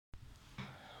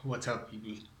What's up,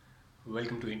 people?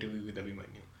 Welcome to Interview with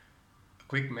Abhimanyu. A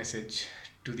quick message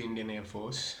to the Indian Air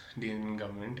Force, the Indian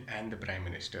government, and the Prime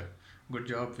Minister. Good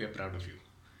job, we are proud of you.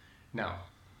 Now,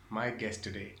 my guest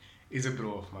today is a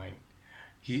bro of mine.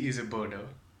 He is a birder,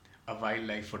 a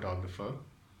wildlife photographer,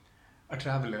 a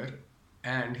traveler,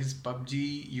 and his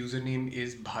PUBG username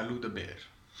is Bhalu the Bear.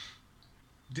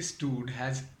 This dude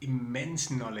has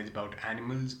immense knowledge about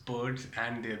animals, birds,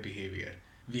 and their behavior.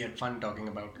 We had fun talking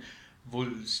about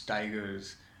wolves,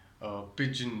 tigers,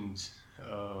 pigeons,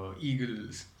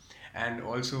 eagles, and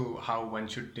also how one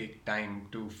should take time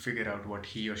to figure out what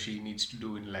he or she needs to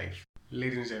do in life.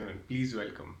 Ladies and gentlemen, please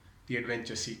welcome the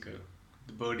adventure seeker,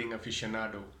 the birding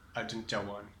aficionado, Arjun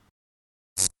Chavan.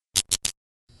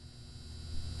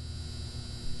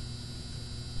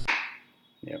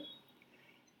 Yep.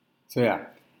 So yeah,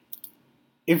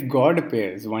 if God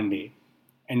appears one day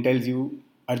and tells you,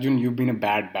 Arjun, you've been a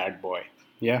bad boy,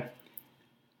 yeah,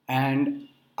 and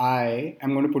I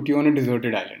am going to put you on a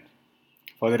deserted island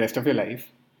for the rest of your life.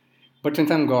 But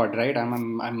since I'm God, right?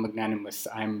 I'm magnanimous.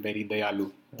 I'm very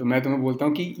dayalu. तो मैं तुम्हें बोलता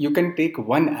हूँ कि you can take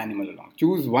one animal along.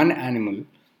 Choose one animal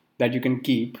that you can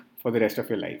keep for the rest of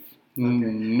your life.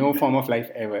 No form of life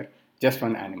ever. Just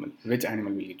one animal. Which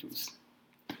animal will you choose?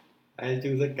 I'll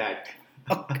choose a cat.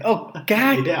 A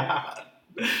cat. Yeah.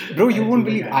 Bro, you I'll won't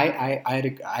choose a believe.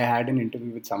 cat. I had an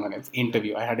interview with someone else.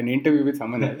 I had an interview with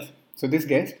someone else. So this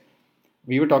guest,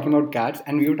 we were talking about cats,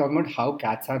 and we were talking about how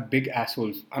cats are big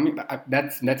assholes. I mean,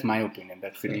 that's my opinion.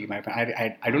 That's really my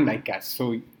opinion. I don't like cats.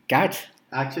 So cats.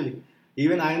 Actually,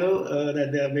 even I know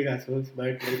that they are big assholes,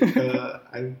 but like,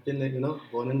 I've been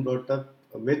born and brought up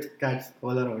with cats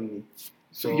all around me.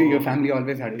 So your family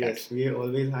always had cats. Yes, we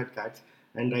always had cats,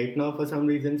 and right now for some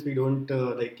reasons we don't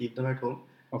like keep them at home.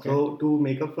 Okay. So to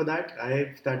make up for that,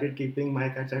 I started keeping my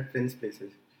cats at friends'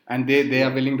 places. And they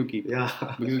are willing to keep. Yeah.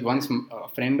 Because once a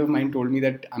friend of mine told me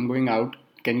that I'm going out.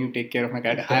 Can you take care of my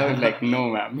cat? I was like, no,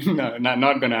 ma'am, no,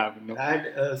 not gonna happen. No.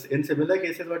 And in similar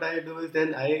cases, what I do is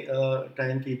then I try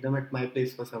and keep them at my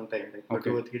place for some time, like for Okay.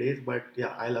 2 or 3 days. But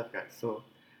yeah, I love cats. So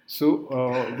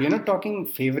we are not talking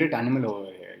favorite animal over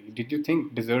here. Did you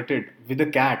think deserted with a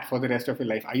cat for the rest of your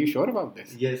life? Are you sure about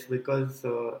this? Yes, because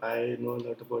I know a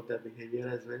lot about their behavior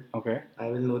as well. Okay. I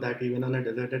will know that even on a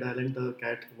deserted island, the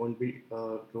cat won't be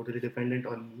totally dependent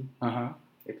on me. Uh-huh.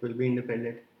 It will be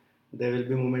independent. There will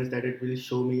be moments that it will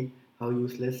show me how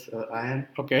useless I am.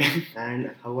 Okay.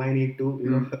 And how I need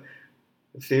to,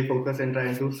 stay focused and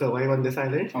try to survive on this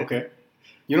island. Okay.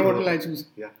 You know what will I choose?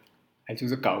 Yeah. I'll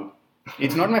choose a cow.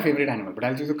 It's not my favorite animal, but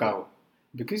I'll choose a cow.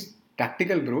 Because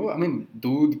tactical, bro. I mean,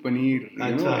 doodh, paneer,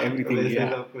 everything.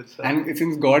 Yeah. And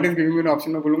since God is giving me an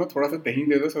option, मैं बोलूँगा थोड़ा सा दही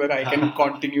दे दो so that I can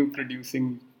continue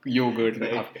producing yogurt.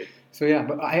 Right. So yeah,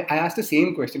 but I asked the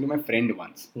same question to my friend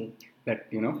once. That,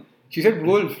 she said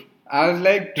wolf. I was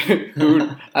like,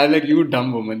 dude, you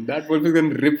dumb woman. That wolf is going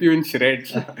to rip you in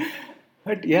shreds.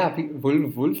 But yeah,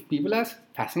 wolf. People are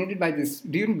fascinated by this.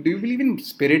 Do you believe in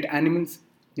spirit animals?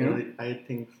 I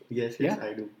think yes, Yeah.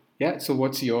 I do. Yeah. So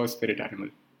what's your spirit animal?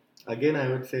 Again, I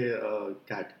would say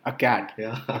cat. A cat.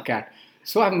 Yeah. A cat.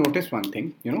 So I've noticed one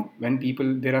thing. When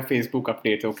there are Facebook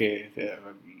updates. Okay,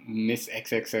 Miss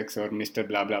XXX or Mr.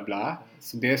 Blah blah blah.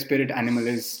 So their spirit animal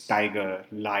is tiger,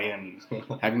 lion.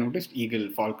 Have you noticed eagle,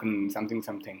 falcon, something?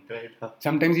 Right.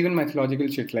 Sometimes even mythological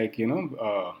shit like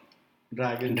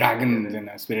dragons and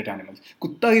spirit animals.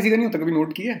 कुत्ता किसी का नहीं होता कभी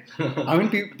note किया है? I mean,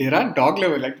 there are dog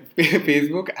level like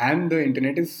Facebook and the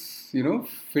internet is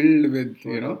filled with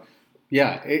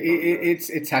yeah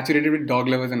it's saturated with dog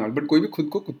lovers and all. But कोई भी खुद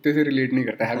को कुत्ते से relate नहीं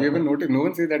करता. Have you ever noticed? No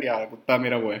one says that यार कुत्ता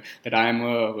मेरा वो है. That I am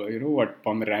a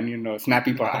Pomeranian or I'm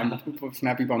snappy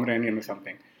Pomeranian or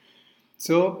something.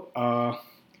 So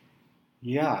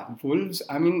yeah, wolves.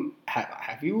 I mean,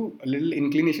 have you a little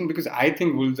inclination? Because I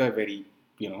think wolves are very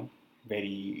they're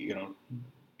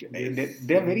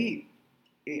very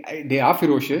they are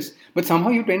ferocious, but somehow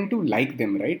you tend to like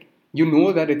them, right? You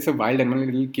know that it's a wild animal,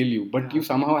 it will kill you, but you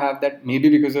somehow have that, maybe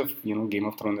because of Game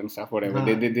of Thrones and stuff, whatever.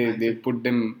 They put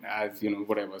them as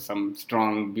whatever, some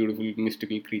strong, beautiful,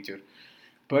 mystical creature.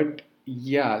 But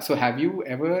yeah, so have you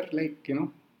ever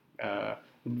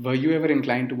were you ever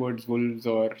inclined towards wolves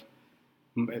or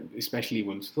especially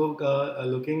wolves? So,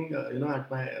 looking, at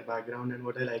my background and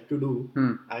what I like to do,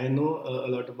 I know a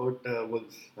lot about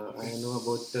wolves. I know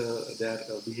about their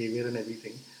behavior and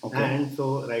everything. Okay. And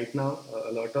so, right now,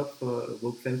 a lot of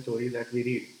books and stories that we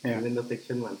read, even the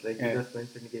fiction ones, like you just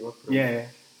mentioned Game of Thrones. Yeah.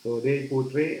 So they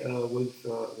portray wolves,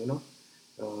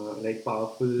 like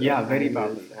powerful, very animals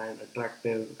powerful and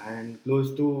attractive and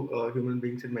close to human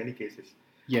beings in many cases.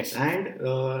 Yes. And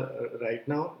right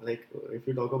now, like if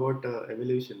you talk about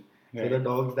evolution, So the Right.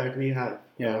 dogs that we have,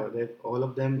 Yeah. all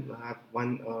of them have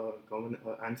one common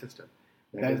ancestor.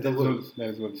 That is That the is wolf. wolves. That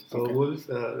is wolves. So Okay. wolves,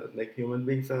 like human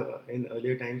beings, in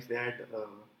earlier times they had,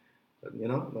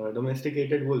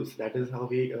 domesticated wolves. That is how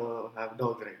we have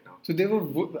dogs right now. So they were.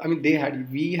 I mean,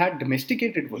 we had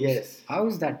domesticated wolves. Yes, How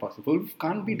is that possible? Wolves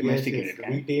can't be yes. domesticated,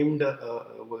 can We it? tamed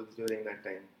wolves during that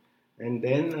time, and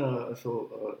then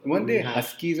Weren't we they have.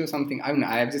 huskies or something? I mean,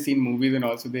 I have just seen movies and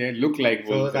also they look like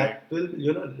So wolves, right? that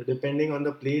will, depending on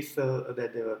the place that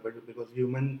they were, but because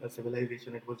human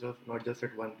civilization, it was just not just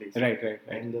at one place, Right, right,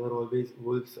 right. and there were always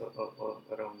wolves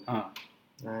around. Ah,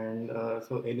 And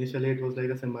so initially, it was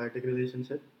like a symbiotic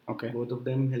relationship, okay. both of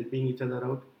them helping each other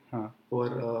out Ah. for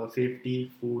safety,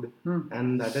 food,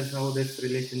 and that is how this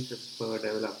relationship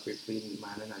developed between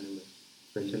man and animal,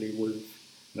 especially wolves.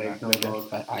 Right now,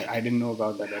 dogs. I didn't know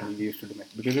about that we used to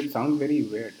domesticate because it sounds very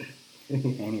weird.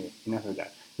 Anyway, enough of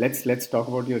that. Let's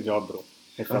talk about your job, bro.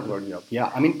 Let's talk about your job.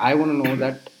 Yeah, I mean, I want to know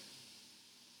that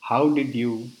how did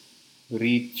you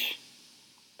reach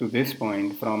to this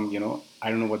point from I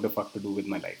don't know what the fuck to do with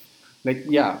my life. Like,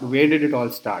 yeah, where did it all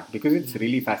start? Because it's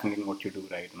really fascinating what you do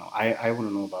right now. I want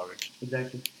to know about it.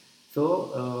 Exactly. So,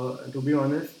 to be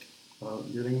honest,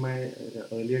 during my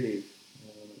earlier days,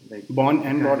 like Born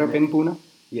and brought up academic, in Pune.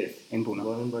 yes, In Pune.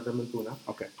 born and brought up in Pune.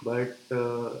 Okay. But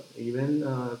even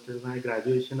till my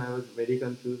graduation, I was very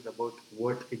confused about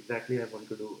what exactly I want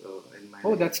to do in my Oh,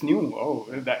 life. that's new. Oh,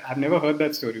 I've never heard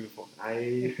that story before. I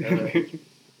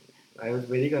I was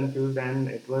very confused, and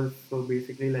it was so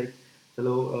basically like,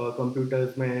 चलो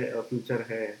computers में future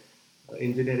है,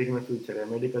 engineering में future है,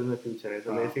 medical में future है,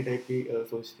 तो वैसी type की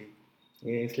सोच थी।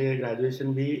 इसलिए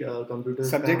ग्रेजुएशन भी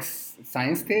कंप्यूटर्स का सब्जेक्ट्स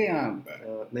साइंस थे या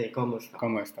नहीं, कॉमर्स था।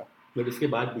 कॉमर्स था? बट उसके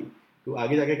बाद भी तो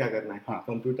आगे जाके क्या करना है? हाँ।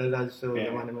 कंप्यूटर्स आज Yeah,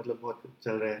 जमाने में मतलब बहुत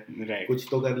चल रहे हैं। Right. कुछ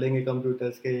तो कर लेंगे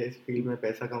कंप्यूटर्स के फील्ड में,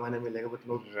 पैसा कमाने मिलेगा, बट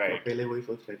लोग Right. पहले वही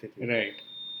सोच रहे थे। Right.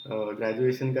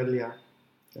 ग्रेजुएशन कर लिया,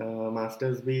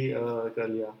 मास्टर्स भी कर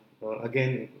लिया,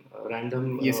 अगेन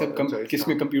रैंडम ये सब चॉइस किस था।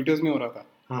 में कंप्यूटर्स में हो रहा था?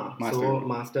 हाँ, सो Masters में?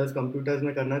 मास्टर्स कंप्यूटर्स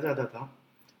में करना चाहता था,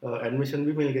 एडमिशन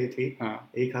भी मिल गई थी। हाँ।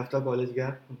 एक हफ्ता कॉलेज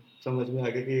गया, समझ में आ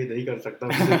गया कि नहीं कर सकता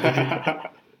हूँ जिंदगी।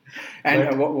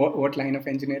 And But- what line of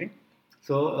engineering?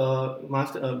 So,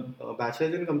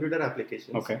 bachelor's in computer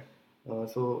applications. Okay.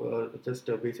 So,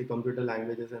 just basic computer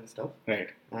languages and stuff.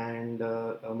 Right. And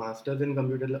a master's in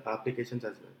computer applications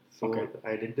as well. So, Okay.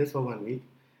 I did this for 1 week,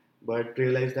 but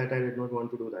realized that I did not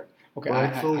want to do that. Okay.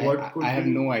 But so, what could I have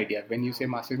be? no idea. When you say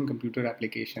masters in computer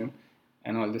application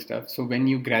and all this stuff, so when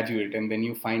you graduate and then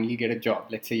you finally get a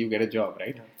job, let's say you get a job,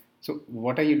 right? Yeah. So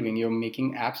what are you doing? You're making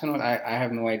apps and all. I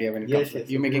have no idea when it Yes, comes. yes.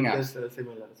 You're making it apps. is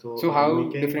similar. So how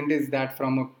making- different is that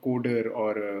from a coder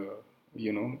or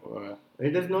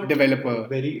It is not developer?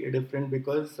 very different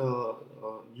because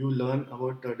you learn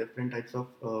about different types of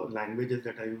languages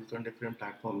that are used on different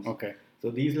platforms. Okay.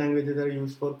 So these languages are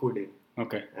used for coding,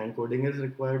 Okay. and coding is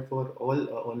required for all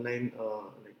online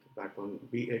like platform,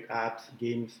 be it apps,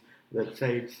 games,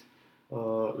 websites,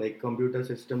 like computer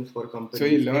systems for companies. So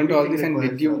you learned all Everything this, and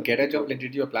did requires, you get a job? coding. Like,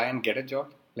 did you apply and get a job?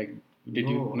 Like, did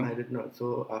No, you? No, I did not.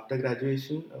 So after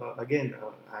graduation, again,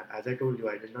 as I told you,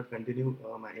 I did not continue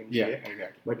my MCA. Yeah,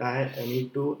 exactly. But I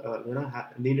need to,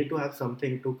 needed to have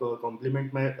something to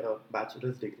complement my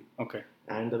bachelor's degree. Okay.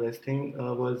 And the best thing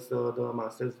was the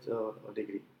master's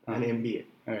degree, an MBA.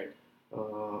 Right.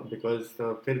 Because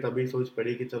फिर तभी सोच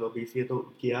पड़ी कि चलो BCA तो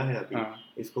किया है अभी,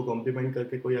 इसको कॉम्प्लीमेंट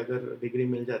करके कोई अगर डिग्री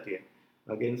मिल जाती है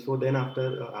again, so then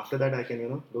after that I can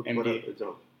look for a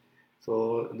job. So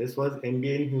this was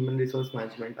MBA in human resource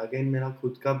management. Again मेरा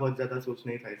खुद का बहुत ज़्यादा सोच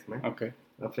नहीं था इसमें. Okay.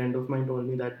 A friend of mine told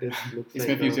me that this looks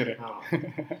इसमें like future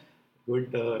है.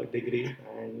 good degree,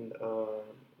 and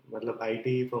मतलब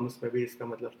IT firms में भी इसका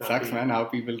मतलब काफी. Sucks, man, how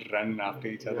people run after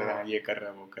each other. Yeah. ये कर रहा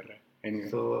है, वो कर रहा है. Anyway.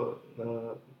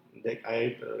 So like I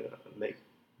like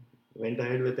went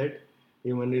ahead with it.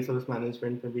 Human resource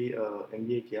management में भी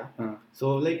MBA किया.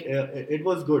 So like it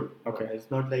was good. Okay.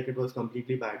 It's not like it was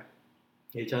completely bad.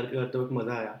 HR करते वक्त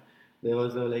मजा आया. There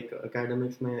was like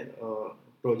academics में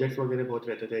projects वगैरह बहुत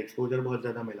रहते थे. Exposure बहुत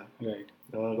ज़्यादा मिला. Right.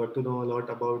 Got to know a lot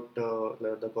about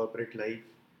the corporate life.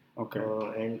 Okay.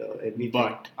 And everything.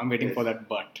 But I'm waiting Yes. for that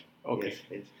but. Okay. Yes,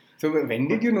 yes. So when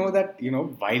did you know that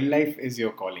wildlife is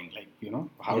your calling? Like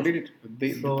how Yes. did it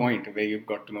the point where you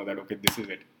got to know that okay, this is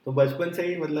it? तो बचपन से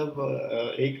ही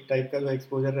मतलब एक type का जो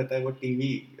exposure रहता है वो टीवी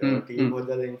बहुत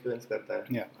ज़्यादा इन्फ्लुएंस करता है.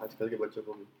 Yeah. आजकल के बच्चों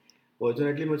को भी.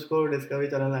 फॉर्चुनेटली मुझको डिस्कवरी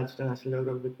चैनल, नेशनल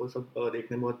ज्योग्राफिक वो सब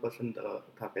देखने में बहुत पसंद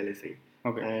था पहले से ही.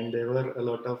 Okay. And there were a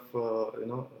lot of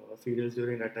serials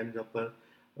during that time जब पर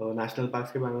नेशनल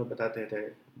पार्क्स के बारे में बताते थे,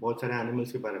 बहुत सारे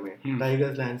एनिमल्स के बारे में,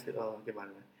 टाइगर्स, लायंस के बारे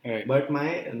में. Right. But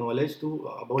my knowledge too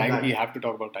about that. We have to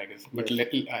talk about tigers, but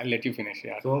Yes. I'll let you finish.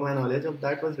 Yeah. So my knowledge of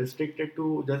that was restricted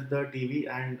to just the TV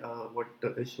and what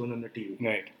is shown on the TV.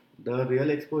 Right. The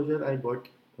real exposure I got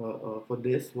for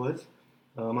this was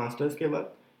masters के बाद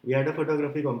we had a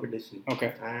photography competition.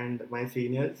 Okay. And my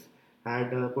seniors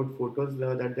had put photos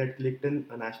that they had clicked in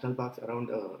national parks around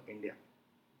India.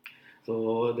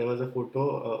 So there was a photo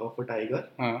of a tiger.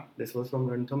 This was from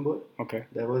Ranthambore. Okay.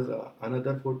 There was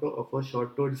another photo of a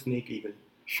short-toed snake eagle.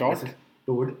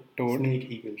 Toad, snake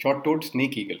eagle. Short-toed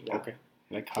snake eagle. Yeah. Okay.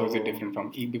 Like how is it different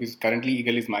from because currently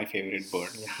eagle is my favorite bird.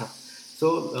 Yeah.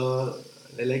 So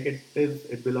like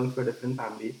it belongs to a different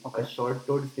family. Okay. A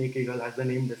short-toed snake eagle, as the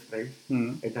name describes,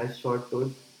 it has short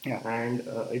toes. Yeah. And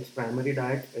its primary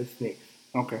diet is snakes.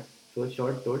 Okay. So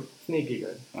short-toed snake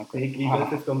eagle. Okay. Snake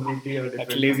eagles is completely a different.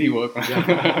 That's lazy work.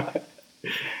 Yeah.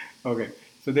 Okay.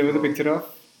 So there was a picture of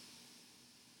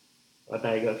a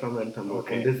tiger from Ranthambore.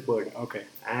 Okay. And this bird. Okay.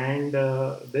 And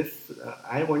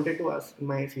I wanted to ask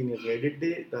my seniors, where did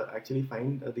they actually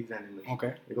find these animals?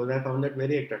 Okay. Because I found that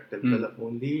very attractive. The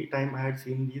only time I had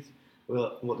seen these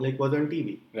was on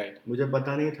TV. Right. मुझे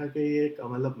पता नहीं था कि ये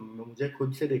मतलब मुझे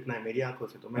खुद से देखना है मेरी आंखों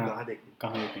से, तो मैं कहाँ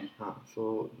देखूँ? हाँ.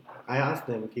 So I asked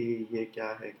them कि ये क्या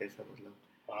है, कैसा मतलब.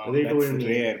 Wow, that's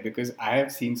rare because I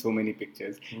have seen so many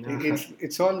pictures.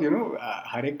 It's all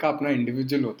हर एक का अपना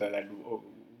individual होता है, that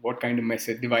what kind of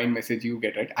message, divine message you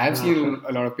get, right? I have seen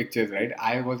a lot of pictures, right?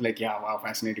 I was like, yeah, wow,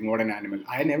 fascinating, what an animal.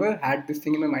 I never had this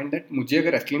thing in my mind that मुझे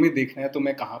अगर असली में देखना है तो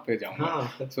मैं कहाँ पे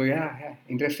जाऊँगा. So yeah,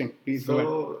 interesting. Please go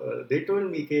ahead. They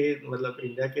told me कि मतलब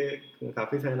इंडिया के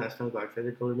काफी सारे नेशनल पार्क्स हैं.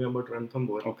 They told me about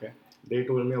Ranthambore. Okay. They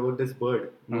told me about this bird.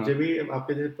 मुझे भी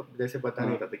आपके जैसे पता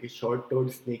नहीं था कि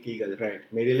short-toed snake eagle. Right.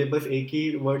 मेरे लिए बस एक ही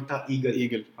वर्ड था eagle.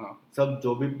 Eagle. सब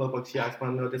जो भी पक्षी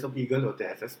आसमान में होते हैं सब eagle होते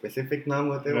हैं. ऐसा स्पेसिफिक नाम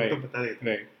होते हैं वो तो पता नहीं था.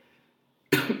 Right.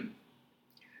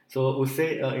 So उससे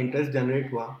इंटरेस्ट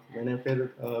जनरेट हुआ. मैंने फिर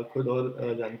खुद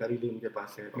और जानकारी ली उनके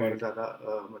पास से और ज़्यादा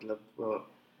मतलब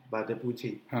बातें पूछी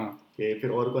कि फिर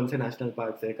और कौन से नेशनल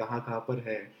पार्क है, कहाँ कहाँ पर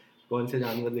है, कौन से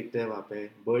जानवर दिखते हैं वहाँ पे.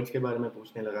 बर्ड्स के बारे में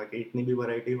पूछने लगा कि इतनी भी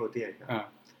वैरायटी होती है क्या.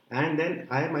 And then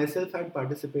I my self had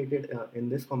participated in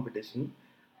this competition.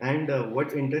 And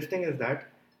what's interesting is that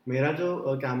मेरा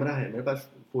जो कैमरा है, मेरे पास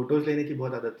फोटोज लेने की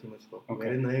बहुत आदत थी मुझको.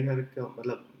 मेरे नए घर का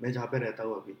मतलब मैं जहाँ पे रहता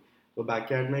हूँ अभी, तो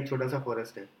बैकयार्ड में एक छोटा सा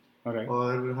फॉरेस्ट है.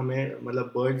 और हमें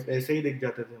मतलब बर्ड्स ऐसे ही दिख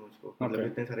जाते थे मुझको. मतलब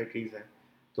इतने सारे ट्रीज हैं.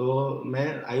 तो मैं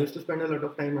I used to spend a lot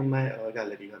of time in my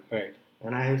gallery घर पे.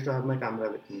 And I used to have my camera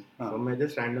with me. सो मैं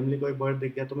जस्ट रैंडमली कोई बर्ड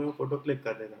दिख गया तो मैं वो फोटो क्लिक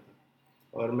कर देता था.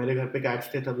 और मेरे घर पे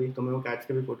कैट्स थे तभी, तो मैं वो कैट्स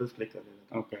के भी फोटोज क्लिक कर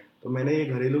देता था. तो मैंने ये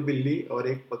घरेलू बिल्ली और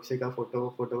एक पक्षी का फोटो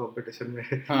कॉम्पिटिशन में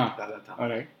डाला था.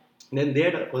 Then they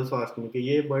had also asked me कि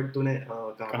ये बर्ड तूने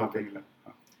कहाँ पे देखा.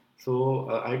 सो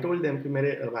आई टोल्ड देम कि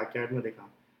मेरे बैकयार्ड में देखा.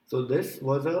 So this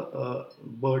was a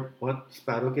bird, बहुत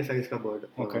स्पैरो के साइज का बर्ड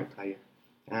था ये.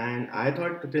 And I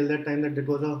thought till that time that it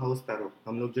was a house sparrow.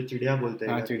 हम लोग जो चिड़िया बोलते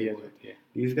हैं, चिड़िया होती है.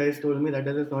 These guys told me that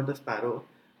it is not a sparrow.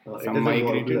 It is a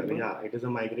warbler. Yeah, it is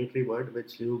a migratory bird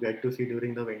which you get to see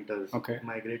during the winters. Okay.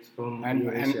 Migrates from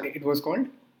Eurasia. And it was called?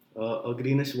 A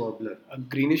greenish warbler. A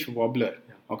greenish warbler.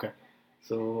 Yeah. Okay.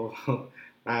 So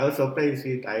I was surprised.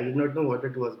 I did not know what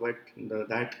it was, but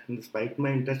that spiked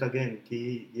my interest again. कि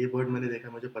ये bird मैंने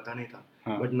देखा, मुझे पता नहीं था.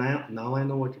 But now I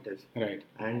know what it is. Right.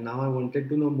 And now I wanted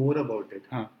to know more about it.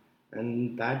 And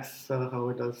that's how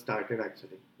it all started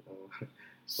actually.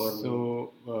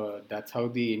 So that's how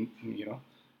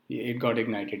it got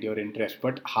ignited, your interest.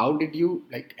 But how did you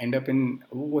end up in,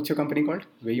 what's your company called?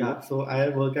 Where you work? So I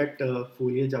work at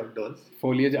Foliage Outdoors.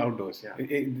 Foliage Outdoors. Yeah.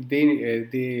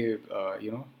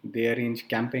 They arrange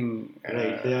camping.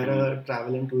 Right. They are a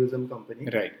travel and tourism company.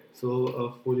 Right.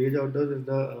 So Foliage Outdoors is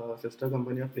the sister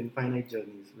company of Infinite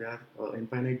Journeys. We are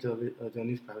Infinite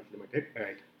Journeys Private Limited.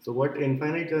 Right. So what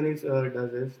Infinite Journeys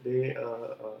does is they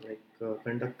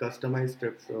conduct customized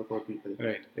trips for people.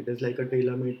 Right. It is like a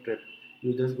tailor-made trip.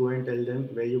 You just go and tell them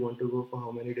where you want to go, for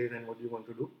how many days, and what you want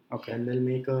to do. Okay. And they'll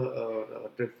make a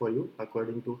trip for you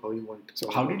according to how you want.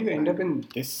 So how did you end up in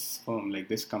this firm, like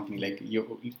this company? Like you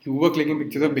were clicking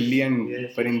pictures of Billy and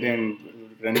Parinde and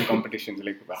running competitions.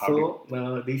 Like how?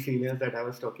 So these seniors that I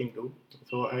was talking to,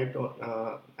 so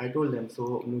I told them,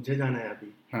 so मुझे जाना है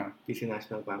अभी किसी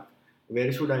national park.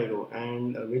 Where should I go?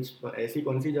 And which ऐसी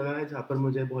कौन सी जगह है जहाँ पर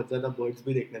मुझे बहुत ज़्यादा birds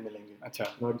भी देखने मिलेंगे? अच्छा.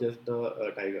 Not just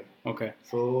the tiger. Okay.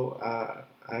 So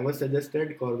I was suggested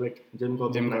Jim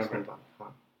Corbett National Park. हाँ.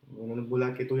 उन्होंने बोला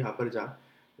कि तू यहाँ पर जा.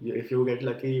 If you get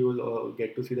lucky, you will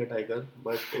get to see the tiger.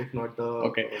 But if not, the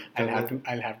okay.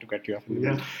 I'll have to cut you off.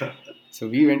 Yeah. So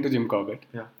we went to Jim Corbett.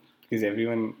 Yeah. because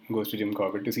everyone goes to Jim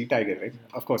Corbett to see tiger, right?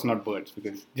 Of course, not birds,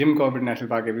 because Jim Corbett National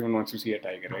Park, everyone wants to see a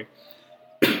tiger, right?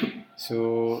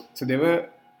 So there were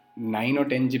 9 or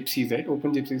 10 gypsies, right?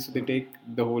 Open gypsies. So they take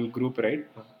the whole group, right?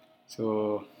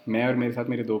 So मैं और मेरे साथ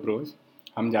मेरे 2 bros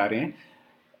हम जा रहे हैं,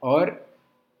 और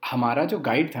हमारा जो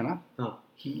गाइड था ना,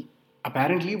 he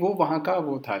apparently वो वहाँ का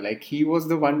वो था, like he was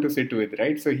the one to sit with,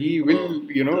 right? So he will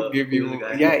give you,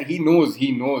 yeah, he knows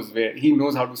where, he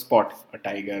knows how to spot a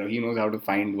tiger, or he knows how to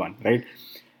find one, right?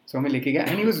 So हमें लेके गया,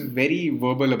 and he was very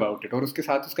verbal about it. और उसके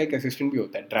साथ उसका एक assistant भी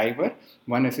होता है, driver,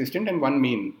 one assistant and one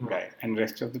main guy, and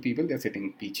rest of the people they are sitting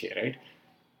पीछे, right?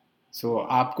 So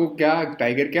आपको क्या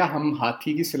टाइगर, क्या हम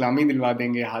हाथी की सलामी दिलवा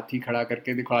देंगे, हाथी खड़ा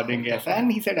करके दिखा देंगे ऐसा?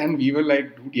 And he said, and we were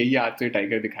like, dude, यही आज से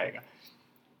टाइगर दिखाएगा.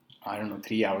 I don't know,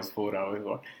 3 hours, 4 hours,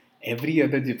 what? Every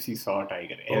other gypsy saw a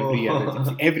tiger. Other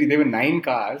gypsy, there were 9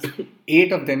 cars,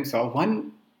 8 of them saw.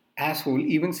 One asshole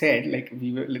even said, like,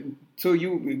 we were, so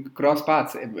you cross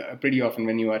paths pretty often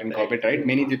when you are in Corbett, right?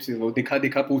 Many gypsies वो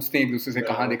दिखा पूछते हैं एक दूसरे से,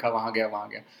 कहाँ दिखा, वहाँ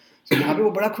गया. So यहाँ पे वो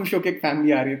बड़ा खुश होकर एक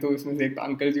फैमिली आ रही है, तो उसमें से एक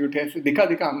अंकल जी उठे ऐसे, दिखा,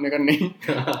 हमने कहा नहीं.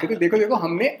 कहते देखो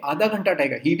हमने आधा घंटा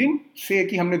टाइगर, he didn't say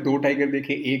कि हमने 2 टाइगर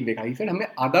देखे, 1 देखा, he said हमने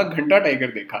आधा घंटा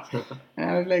टाइगर देखा. And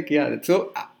I was like, yeah,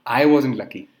 so I wasn't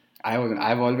lucky.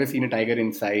 I've always seen a tiger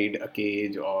inside a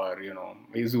cage, or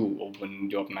a zoo open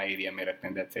जो अपना एरिया में रखते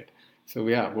हैं, that's it. So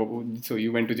yeah, so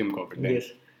you went to Jim Corbett then? Yes.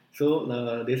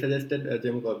 So they suggested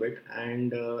Jim Corbett,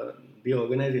 and the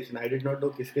organization, I did not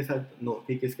know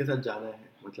कि किसके साथ जाना है,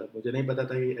 मतलब मुझे नहीं पता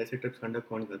था कि ऐसे ट्रिप्स कंडक्ट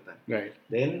कौन करता है. Right.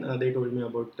 Then they told me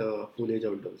about Foolage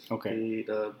Outdoors. Okay.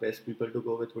 The best people to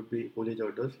go with would be Foolage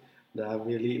Outdoors. They have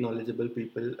really knowledgeable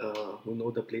people who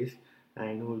know the place.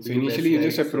 And who will so be initially you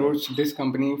just approached this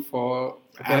company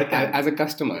as a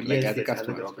customer, like yes, as a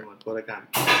customer, okay. For a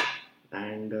camp.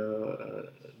 And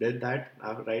did that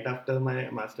right after my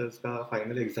master's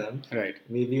final exam. Right.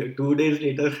 Maybe 2 days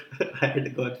later, I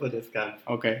had gone for this camp.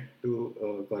 Okay.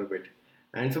 To Corbett.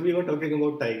 And so we were talking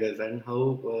about tigers and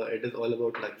how it is all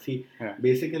about luck. See,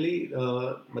 basically,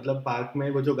 मतलब park में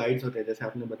वो जो guides होते हैं, जैसे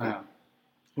आपने बताया,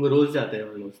 वो रोज जाते हैं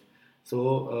ऑलमोस्ट. सो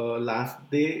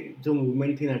लास्ट डे जो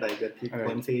मूवमेंट थी ना टाइगर की,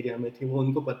 कौन से एरिया में थी, वो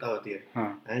उनको पता होती है.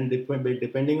 एंड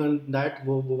डिपेंडिंग ऑन दैट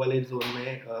वो वाले जोन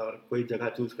में कोई जगह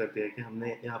चूज करते हैं कि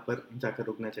हमने यहाँ पर जाकर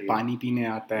रुकना चाहिए, पानी पीने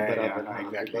आता है बराबर.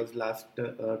 बिकॉज लास्ट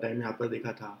टाइम यहाँ पर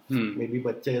देखा था, मे बी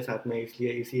बच्चे है साथ में,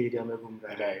 इसलिए इसी एरिया में घूम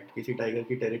रहा है, किसी टाइगर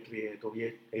की टेरिटरी है तो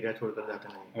ये एरिया छोड़कर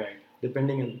जाता नहीं,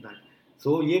 डिपेंडिंग ऑन दैट.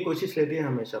 सो ये कोशिश रहती है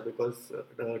हमेशा, because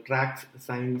tracks,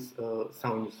 science,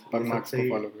 sounds,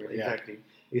 exactly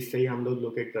इससे ही हम लोग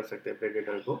लोकेट कर सकते हैं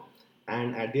प्रेडेटर को.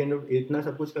 And at the end of इतना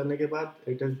सब कुछ करने के बाद,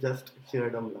 इट इज जस्ट शेयर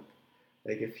डम luck,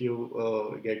 like if you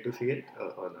get to see it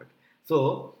और नॉट. सो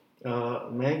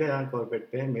मैं गया कॉर्बेट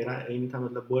पे, मेरा एम था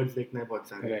मतलब बर्ड्स देखना है बहुत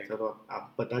सारे. चलो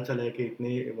आप पता चला है कि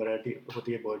इतनी वैरायटी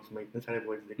होती है बर्ड्स में, इतने सारे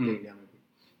बर्ड्स दिखते हैं इंडिया में भी.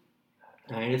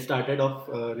 And it started off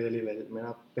really well.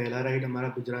 मेरा पहला राइड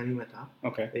हमारा गुजरानी में था.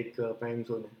 एक प्राइम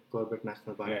जोन है कॉर्बेट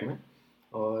नेशनल पार्क में,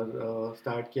 और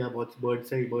स्टार्ट किया बहुत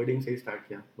बर्डिंग से ही स्टार्ट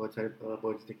किया. बहुत सारे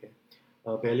बर्ड्स दिखे.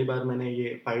 पहली बार मैंने ये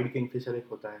पाइड किंगफिशर एक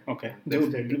होता है, जो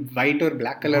वाइट और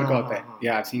ब्लैक कलर का होता है.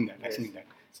 या I seen that.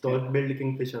 Stork build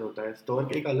Kingfisher होता है.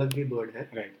 स्टॉर्क एक अलग ही बर्ड है,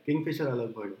 किंगफिशर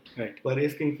अलग बर्ड है. पर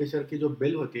इस किंगफिशर की जो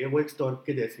बिल होती है वो एक स्टॉर्क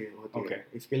के जैसी होती है,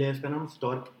 इसके लिए इसका नाम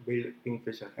स्टॉर्क बिल्ड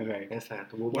किंगफिशर ऐसा है.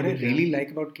 तो वो what I really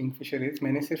like about Kingfisher is,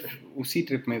 मैंने सिर्फ उसी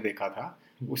ट्रिप में देखा था,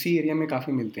 उसी एरिया में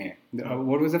काफी मिलते हैं.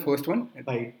 What was the first one?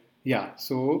 Pied. Yeah,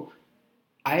 so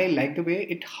I like the way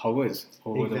it hovers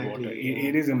over the water.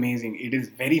 It is amazing. It is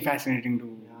very fascinating to,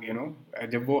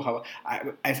 जब वो हवा,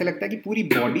 ऐसा लगता है कि पूरी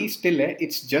body still है.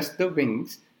 It's just the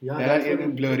wings that are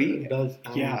blurry.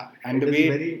 And the way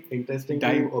very interesting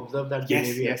to observe that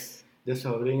behavior. Yes. Just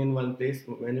hovering in one place,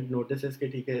 when it notices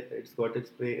that it's got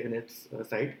its prey in its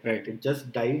sight, it just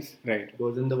dives,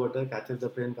 goes in the water, catches the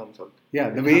prey and comes out.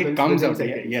 Yeah, the way it comes out.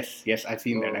 Yes, I've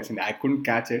seen that. I couldn't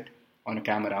catch it on a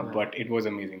camera, but it was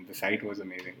amazing. The sight was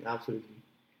amazing. Absolutely.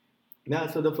 Yeah,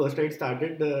 so the first ride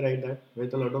started right that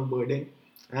with a lot of birding,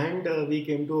 and we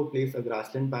came to a place, a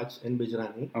grassland patch in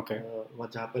Bijrani.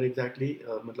 जहाँ पर exactly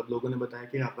मतलब लोगों ने बताया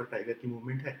कि यहाँ पर tiger की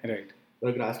मूवमेंट है.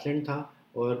 पर ग्रासलैंड था,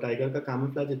 और टाइगर का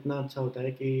कैमोफ्लेज इतना अच्छा होता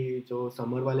है कि जो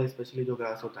समर वाले स्पेशली जो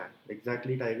ग्रास होता है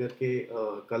एग्जैक्टली टाइगर के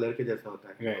कलर के जैसा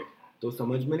होता है. तो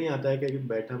समझ में नहीं आता है कि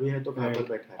बैठा भी है तो कहाँ पर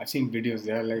बैठा है. I've seen videos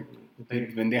there, like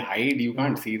when they hide, you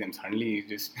can't see them. Suddenly, you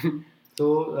just. So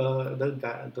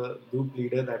the group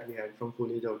leader that we had from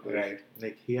Foolage Outdoors,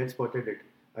 like he had spotted it.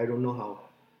 I don't know how.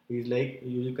 He's like,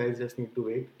 you guys just need to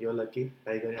wait. You're lucky.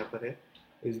 Tiger यहाँ पर है.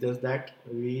 It's just that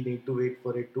we need to wait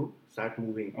for it to start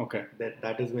moving.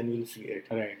 That is when you'll see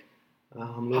it.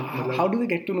 हम लोग मतलब How do they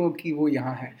get to know कि वो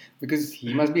यहाँ है? Because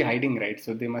he must be hiding, right?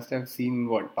 So they must have seen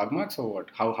what, pug marks or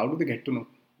what? How do they get to know?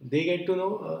 they get to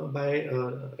know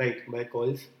by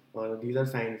calls. These are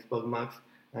signs, pug marks,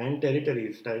 and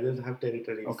territories. Tigers have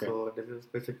territories. Okay. So there is a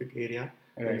specific area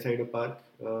Right. inside a park.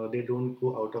 They don't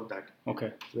go out of that.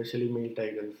 Okay. Especially male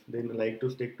tigers, they like to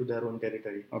stick to their own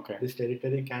territory. Okay. This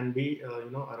territory can be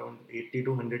around 80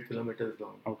 to 100 kilometers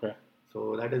long. Okay.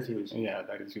 So that is huge. Yeah,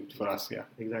 that is huge for us. Yeah.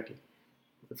 Exactly.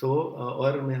 So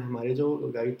और हमारे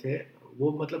जो guide थे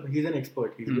वो मतलब he is an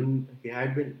expert. He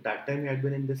had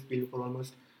been in this field for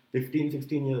almost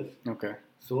 15-16 years. Okay.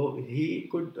 So he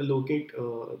could locate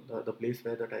the place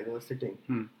where the tiger was sitting.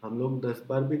 हम लोग 10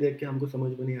 बार भी देख के हमको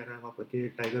समझ में नहीं आ रहा है वहाँ पर कि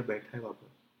टाइगर बैठा है वहाँ पर.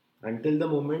 Until the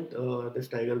moment this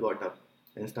tiger got up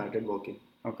and started walking.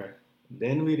 Okay.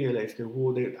 Then we realized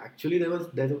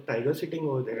there's a tiger sitting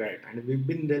over there, right. And we've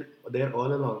been there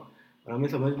all along. और हमें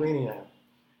समझ में ही नहीं आया.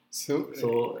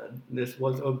 So this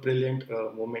was a brilliant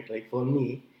moment. Like for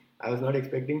me, I was not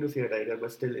expecting to see a tiger,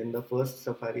 but still in the first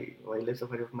wildlife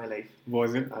safari of my life.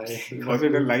 Was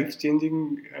it a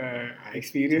life-changing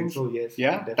experience? So yes.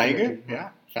 Yeah, definitely. tiger. Yeah,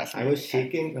 fascinating. I was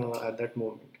shaking at that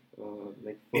moment.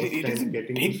 It is a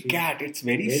big cat. It's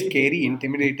very scary,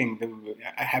 intimidating.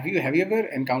 Have you ever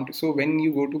encountered? So when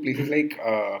you go to places like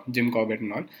Jim Corbett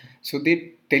and all, so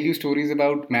they tell you stories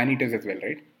about man-eaters as well,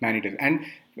 right? Man-eaters. And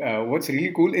what's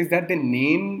really cool is that they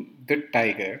name the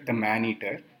tiger, the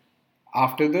man-eater,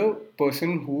 after the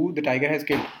person who the tiger has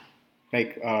killed.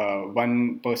 Like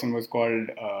one person was called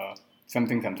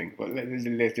something. Well,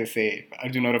 let's just say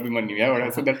Arjuna or Abhimanyu. Yeah,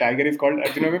 so the tiger is called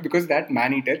Arjuna because that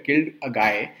man-eater killed a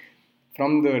guy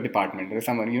from the department or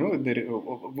someone,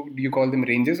 you call them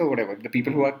rangers or whatever, the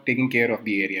people who are taking care of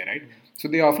the area, right? So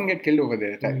they often get killed over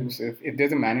there. So if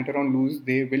there's a man-eater on loose,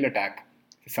 they will attack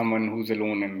someone who's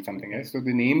alone and something else. So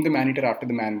they name the man-eater after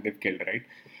the man they've killed, right?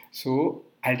 So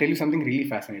I'll tell you something really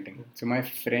fascinating. So my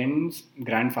friend's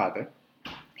grandfather,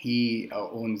 he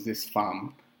owns this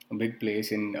farm, a big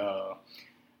place in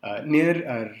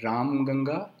near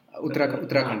Ramganga,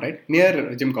 Uttarakhand, right?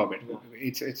 Near Jim Corbett.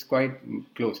 It's quite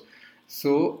close.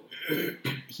 So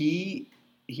he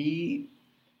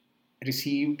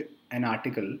received an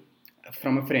article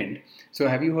from a friend. So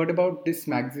have you heard about this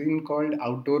magazine called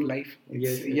Outdoor Life?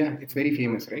 It's very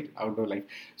famous, right? Outdoor Life.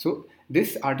 So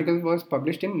this article was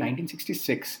published in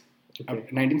 1966. Okay.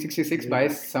 1966 by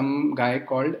some guy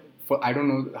called, I don't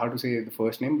know how to say the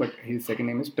first name, but his second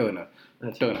name is Turner.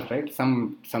 Turner, right?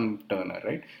 Some Turner,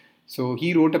 right? So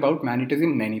he wrote about man-eaters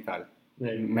in Nainital.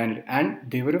 Right. And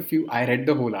there were a few. I read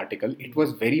the whole article. It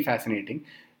was very fascinating.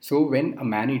 So when a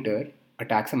man-eater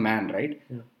attacks a man, right?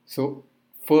 Yeah. So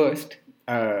first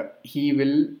he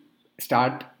will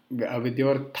start with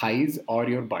your thighs or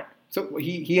your butt. So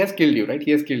he has killed you, right?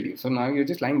 He has killed you. So now you're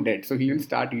just lying dead. So he will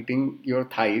start eating your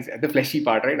thighs, the fleshy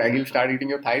part, right? He'll start eating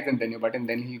your thighs and then your butt, and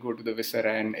then he'll go to the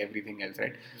viscera and everything else,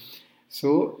 right?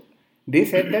 So they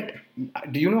said that.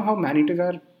 Do you know how man-eaters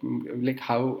are? Like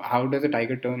how does a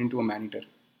tiger turn into a man-eater?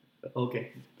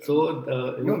 Okay.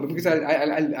 So no, because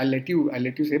I'll let you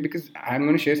say, because I'm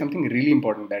going to share something really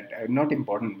important that not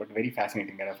important but very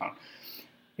fascinating that I found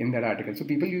in that article. So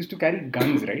people used to carry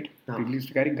guns, right? People used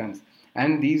to carry guns.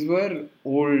 And these were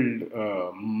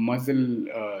old muzzle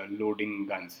loading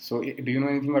guns. So do you know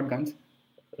anything about guns?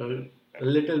 A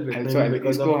little bit,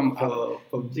 because of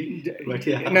PUBG. But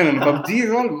yeah. No. PUBG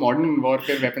is all modern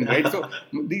warfare weapons, right? So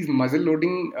these muzzle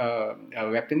loading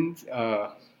weapons,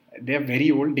 they are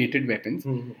very old, dated weapons.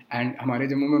 And हमारे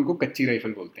जम्मू में उनको कच्ची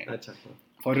rifle बोलते हैं. अच्छा.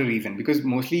 For a reason, because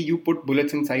mostly you put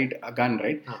bullets inside a gun,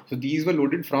 right? So these were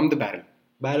loaded from the barrel.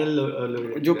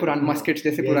 जो पुराने muskets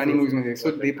जैसे पुरानी मूवीज में, so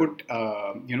they put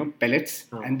pellets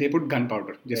and they put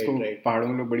gunpowder, जिसको पहाड़ों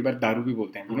में लोग बड़ी बार दारू भी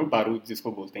बोलते हैं, बारूद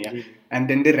जिसको बोलते हैं, and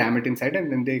then they ram it inside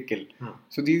and then they kill.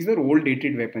 So these were old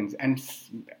dated weapons, and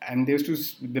they used to,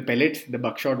 the pellets, the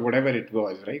buckshot, whatever it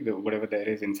was, right, whatever there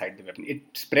is inside the weapon, it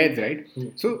spreads, right?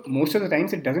 So most of the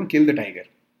times it doesn't kill the tiger.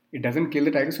 It doesn't kill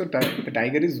the tiger, so the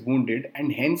tiger is wounded,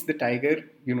 and hence the tiger,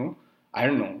 I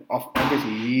don't know,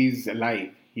 obviously he's alive.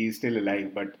 He's still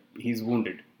alive, but he's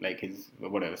wounded, like his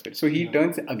whatever spirit. So he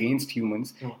turns against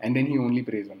humans, and then he only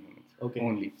preys on humans. Okay.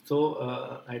 Only. So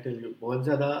I tell you, बहुत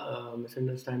ज़्यादा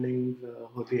misunderstandings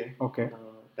होती है. Okay.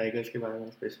 Tigers के बारे में,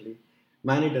 especially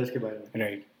man-eaters के बारे में.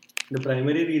 Right. The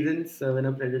primary reasons when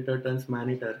a predator turns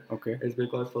man-eater is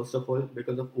because, first of all,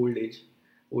 because of old age.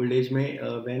 Old age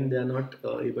में when they are not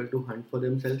able to hunt for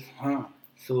themselves.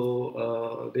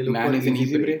 So they look man for is an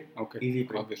easy prey. Okay. Easy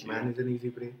prey. Obviously, man is an easy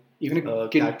prey. Even a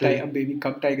baby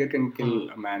cub tiger can kill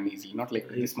a man easily. Not like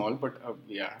really small, but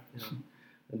yeah.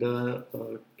 the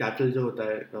cattle जो होता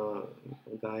है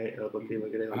गाय बकरी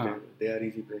वगैरह होते हैं, they are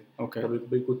easy prey. Okay. कभी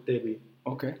कभी कुत्ते भी.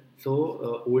 Okay. So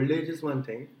old age is one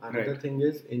thing. Another Right. thing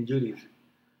is injuries.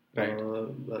 Right.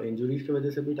 Injuries की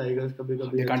वजह से भी टाइगर्स कभी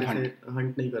कभी They can't अच्छे से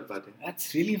हंट नहीं कर पाते.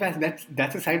 That's really fast.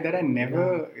 That's a side that I never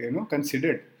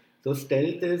considered. So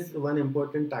stealth is one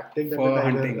important tactic that For the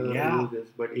tiger hunting, yeah.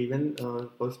 uses. But even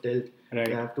for stealth, Right.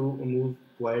 you have to move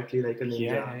quietly like a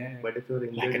ninja. Yeah. But if you're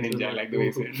injured, Like a if ninja, you're like not the way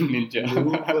you said, ninja.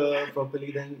 move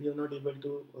properly, then you're not able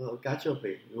to catch your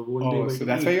prey. You won't be able So to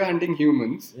that's eat. why you're hunting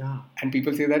humans. Yeah. And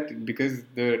people say that because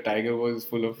the tiger was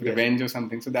full of revenge or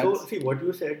something. So that's So see what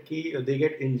you said, ki they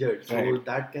get injured. So Right.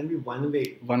 that can be one way.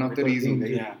 One of the because reasons,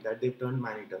 injury, yeah. that they've turned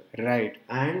man-eater. right.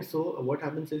 And so what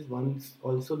happens is once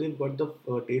also they've got the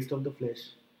taste of the flesh.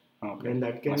 Okay. Then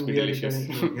that can Must be be a delicious.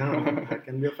 that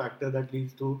can be a factor that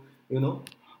leads to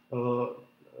uh,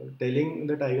 telling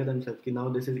the tiger themselves कि now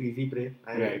this is easy prey.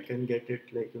 I Right. can get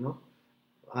it like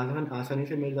आसानी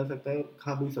से मिल जा सकता है और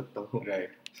खा भी सकता हूँ.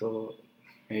 Right. So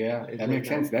Yeah, it's that like makes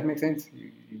sense. That makes sense.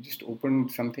 You just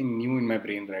opened something new in my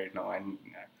brain right now,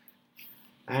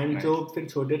 and Nice. जो फिर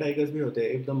छोटे tigers भी होते हैं.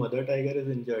 If the mother tiger is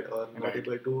injured or not Right.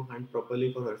 able to hunt properly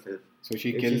for herself, so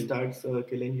she if she killed. starts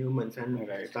killing humans and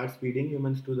Right. starts feeding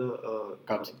humans to the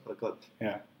Cubs. cubs,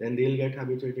 Yeah. then they'll get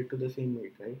habituated to the same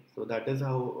meat, right? So that is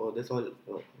how this all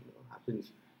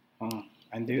happens.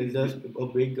 And It's just a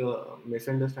big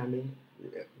misunderstanding.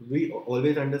 We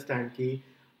always understand ki,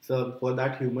 so for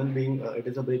that human being, it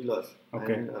is a big loss.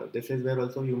 Okay. And this is where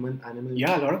also human animal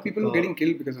Yeah, a lot of people were getting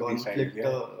killed because of these tigers. conflict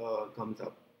Yeah. comes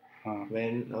up. Huh.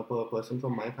 When a person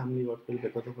from my family got killed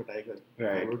because of a tiger, I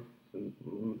Right.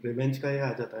 would revenge का ये आ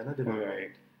जाता है ना दिमाग में.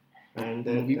 Right. And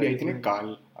Movie that भी आई is थी ना when-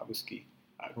 काल अब उसकी.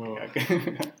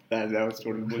 that was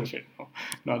total bullshit. No,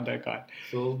 not that car.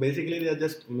 So basically, they are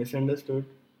just misunderstood.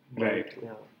 but, Right.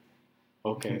 Yeah.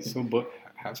 Okay, so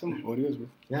have some Oreos, bro.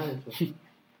 Yeah. It's okay.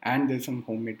 And there's some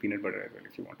homemade peanut butter as well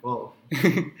if you want. Wow.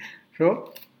 So,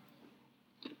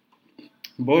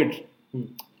 birds. Hmm.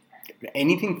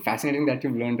 Anything fascinating that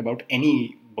you've learned about any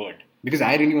bird? Because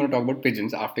I really want to talk about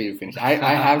pigeons after you finish.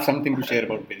 I have something to share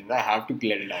about pigeons. I have to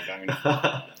let it out. I mean,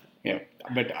 yeah,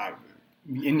 but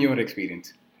in your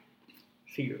experience.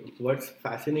 See, what's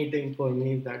fascinating for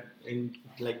me is that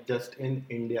just in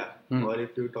India, or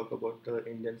if you talk about the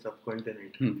Indian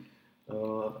subcontinent,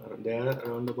 there are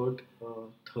around about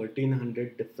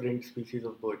 1,300 different species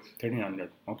of birds 1,300.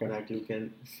 Okay. that you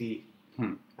can see.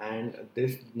 And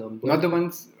this number, Not the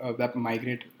ones that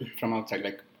migrate from outside,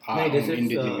 like our this own is,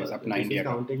 indigenous up in this India. is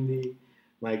counting the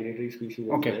migratory species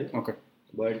as Okay. well. Okay.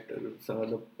 But some of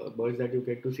the birds that you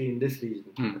get to see in this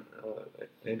region,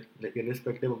 like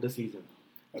irrespective of the season.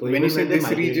 So when you say they this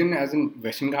migrate- region, as in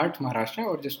Western Ghats, Maharashtra,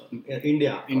 or just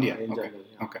India, India? in Okay. general.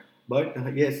 Yeah. Okay.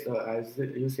 But yes, as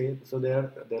you say, so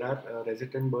there are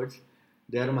resident birds,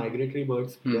 there are migratory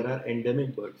birds, there are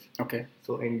endemic birds. Okay.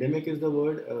 So endemic is the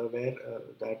word where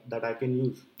that I can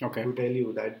use Okay. to tell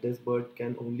you that this bird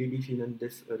can only be seen in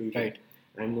this region, Right.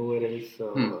 and nowhere else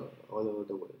all over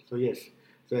the world. So yes,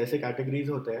 so ऐसे categories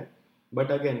होते हैं,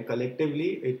 but again collectively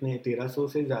इतने 1300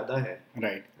 से ज़्यादा है.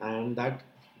 Right. And that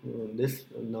this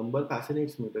number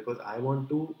fascinates me because I want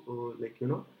to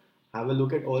have a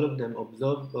look at all of them,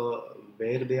 observe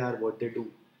where they are, what they do,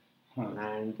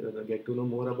 and get to know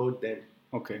more about them.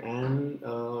 Okay. And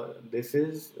this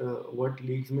is what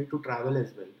leads me to travel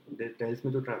as well. It tells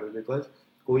me to travel because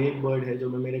कोई एक bird है जो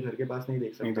मैं मेरे घर के पास नहीं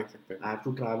देख सकता. I have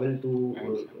to travel to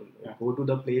go to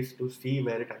the place to see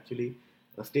where it actually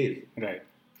stays. Right.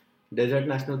 Desert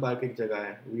National Park एक जगह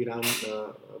है, वीरान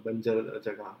बंजर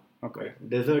जगह. Okay.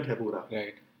 डेजर्ट है पूरा.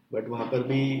 Right. बट वहाँ पर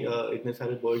भी इतने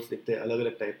सारे बर्ड्स दिखते हैं अलग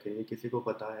अलग टाइप के. ये किसी को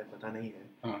पता है, पता नहीं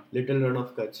है. लिटिल रन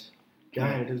ऑफ कच्छ क्या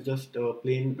है? It is just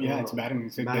plain. Yeah, it's barren.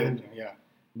 It's barren. Yeah.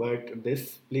 But this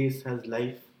place has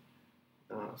life,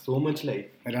 so much life.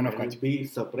 Run of I Kutch. would be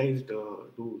surprised to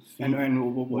see. And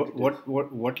what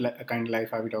what kind of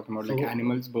life are we talking about? So, like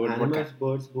animals, birds, what Animals,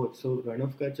 birds, both. So Run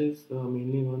of Kutch is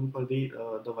mainly known for the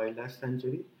wildlife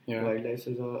sanctuary. Yeah. Wildlife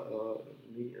is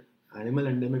the animal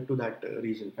endemic to that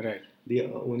region. Right. The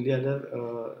only other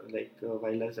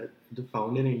wildlife that is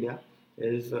found in India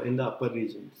is in the upper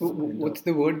regions. What's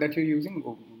the word that you're using?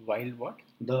 Wild what?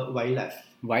 The wild ass.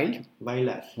 Wild? Wild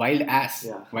ass. Wild ass.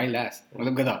 Yeah. Wild ass.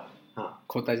 मतलब गधा. हाँ.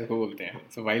 खोता जिसको बोलते हैं.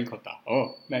 So wild खोता. Oh,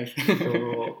 nice.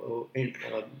 So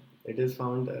it is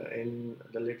found in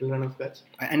the Little Run of Kutch.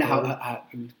 And how?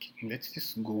 Let's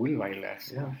just Google wild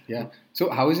ass. Yeah. Yeah. So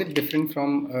how is it different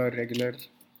from a regular?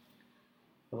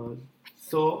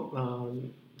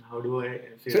 How do I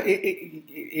say So that?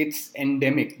 it's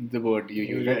endemic, the word you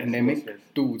use, right? Yes, Endemic yes.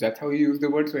 to, that's how you use the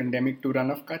word. So endemic to Run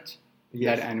of Kutch,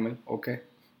 Yes. that animal. Okay.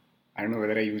 I don't know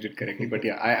whether I used it correctly, but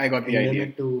yeah, I got the idea.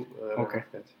 Endemic to Okay. Run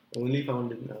of Kutch. Only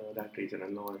found in that region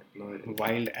and no else.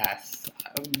 Wild ass.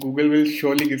 Google will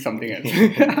surely give something else.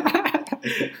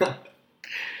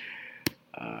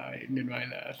 Indian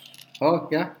wild ass. Oh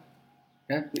yeah,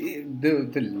 yeah.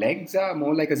 The legs are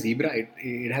more like a zebra.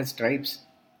 It has stripes.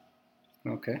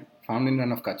 Okay, found in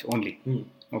Run of Kutch only.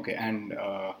 Okay, and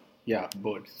yeah,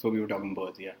 birds. So we were talking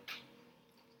birds. Yeah.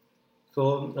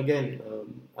 So again,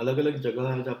 अलग अलग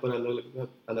जगह है जहाँ पर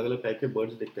अलग अलग type के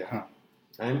birds दिखते हैं. हाँ.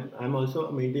 I'm also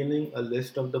maintaining a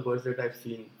list of the birds that I've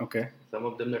seen. Okay. Some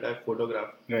of them that I've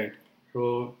photographed. Right.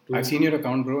 So I've seen your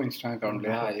account, bro. Insta account.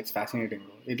 Yeah, it's fascinating,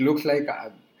 bro. It looks like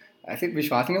ऐसे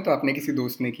विश्वास नहीं हो तो आपने किसी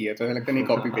दोस्त ने किया तो ऐसा लगता नहीं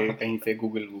कॉपी पे कहीं से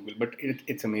Google but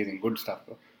it's amazing, good stuff,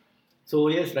 bro. So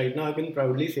yes, right now I can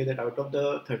proudly say that out of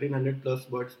the 1300 plus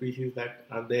bird species that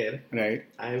are there, right,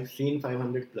 I've seen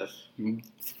 500 plus.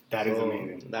 That is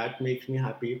amazing. That makes me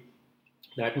happy.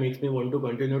 That makes me want to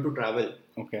continue to travel.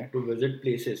 Okay. To visit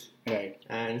places. Right.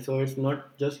 And so it's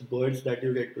not just birds that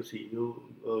you get to see.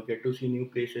 You get to see new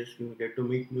places. You get to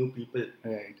meet new people.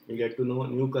 Right. You get to know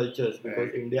new cultures because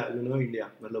right. India, India,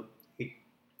 मतलब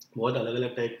बहुत अलग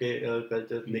अलग type के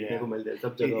cultures देखने को मिलते हैं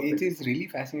सब जगह पे. It is really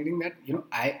fascinating that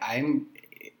I'm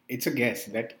it's a guess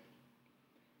that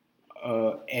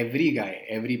every guy,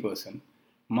 every person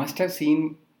must have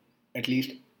seen at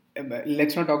least.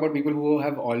 Let's not talk about people who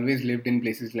have always lived in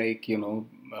places like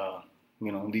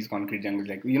these concrete jungles,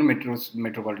 like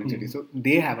metropolitan cities. So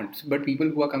they haven't. But people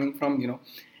who are coming from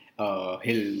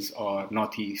hills or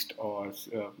northeast or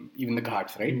even the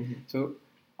ghats, right? Mm-hmm. So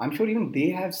I'm sure even they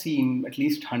have seen at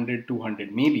least 100,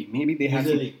 200, maybe they have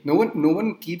seen. No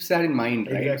one keeps that in mind,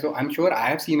 right? Exactly. So I'm sure I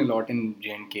have seen a lot in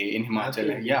J&K, in Himachal.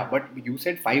 Absolutely. Yeah, but you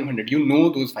said 500. You know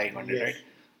those 500, yes.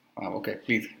 Right? Okay,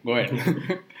 please go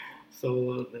ahead.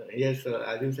 So yes,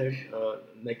 as you said,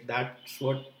 like that's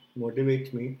what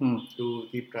motivates me to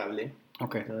keep traveling.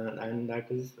 Okay. And that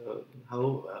is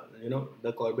how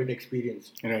the Corbett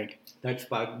experience. Right. That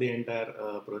sparked the entire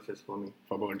process for me.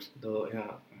 For birds.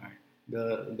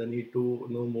 The need to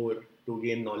know more, to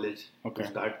gain knowledge, to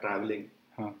start traveling.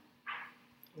 Huh.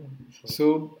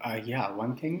 So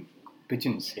one thing,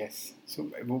 pigeons. Yes. So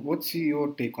what's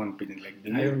your take on pigeons? Like,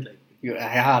 I don't like.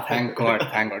 Yeah, thank God.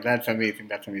 That's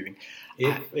amazing.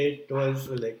 If it was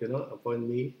upon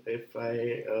me, if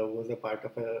I was a part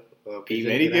of a be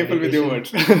very careful with your words.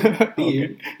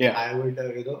 Team, yeah. I would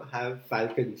have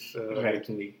falcons with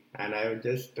me, and I would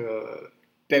just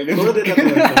tell them.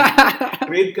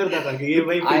 Trade करता था कि ये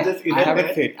भाई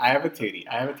I have a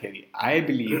theory. I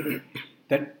believe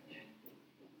that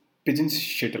pigeons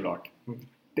shit a lot.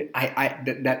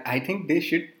 I think they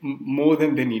shit more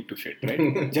than they need to shit,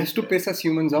 right? Just to piss us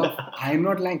humans off. I'm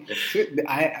not lying. So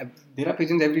there are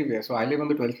pigeons everywhere. So I live on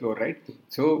the 12th floor, right?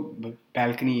 So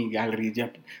balcony, gallery,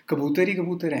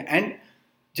 kabutar hai. And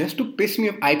just to piss me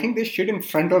off, I think they shit in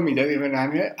front of me when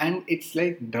I'm here, and it's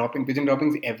like pigeon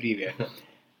droppings everywhere.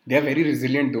 They are very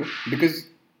resilient though, because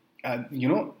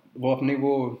वो अपने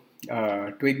वो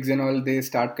twigs and all they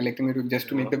start collecting it just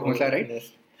to make the ghonsla, right?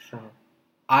 Yes.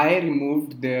 I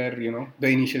removed their, the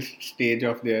initial stage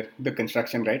of the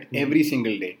construction, right? Mm-hmm. Every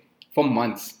single day for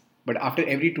months. But after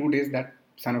every 2 days, that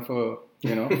son of a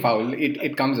fowl,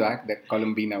 it comes back, that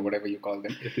Columbina, whatever you call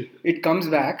them. It comes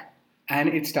back and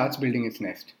it starts building its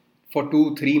nest. For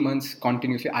 2-3 months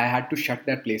continuously, I had to shut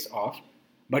that place off.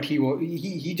 But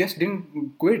he just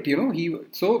didn't quit, He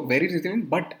so very resilient,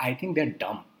 but I think they're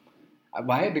dumb.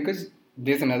 Why? Because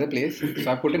there's another place.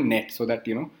 So I put a net so that,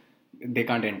 they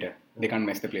can't enter. They can't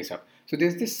mess the place up. So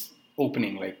there's this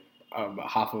opening, like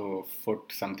half a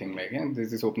foot something like,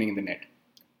 there's this opening in the net.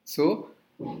 So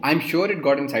I'm sure it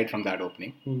got inside from that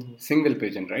opening. Mm-hmm. Single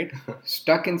pigeon, right?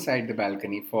 Stuck inside the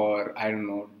balcony for, I don't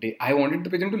know, I wanted the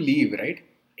pigeon to leave, right?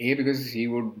 Because he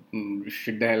would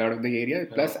shit the hell out of the area.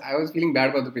 Plus, I was feeling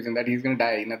bad about the pigeon that he's going to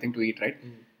die, nothing to eat, right?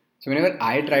 Mm. So whenever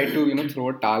I try to, throw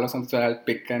a towel or something, so I'll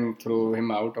pick and throw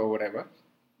him out or whatever.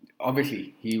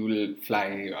 Obviously, he will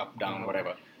fly up, down,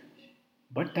 whatever.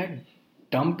 But that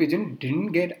dumb pigeon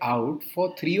didn't get out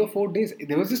for 3 or 4 days.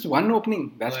 There was just one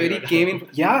opening. That's where he came in.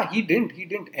 Yeah, he didn't.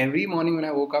 Every morning when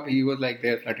I woke up, he was like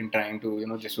there flirting, trying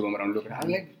to, just roam around. Look. I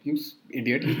was like, you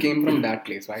idiot. He came from that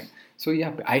place, right? So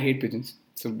yeah, I hate pigeons.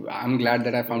 So I'm glad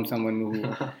that I found someone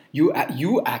who you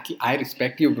actually, I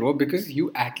respect you, bro, because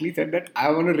you actually said that I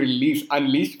want to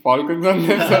unleash falcons on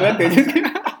them so that they just.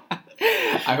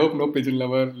 I hope no pigeon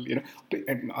lover,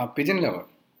 pigeon lover.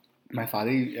 My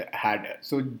father had,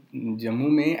 so Jammu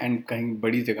mein and kahin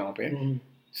badi jagahon pe.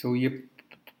 So ye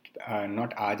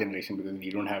not our generation because we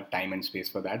don't have time and space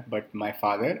for that, but my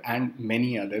father and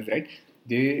many others, right?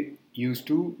 They used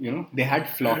to, they had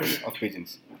flocks of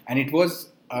pigeons. And it was,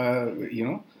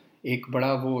 एक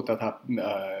बड़ा वो होता था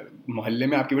मोहल्ले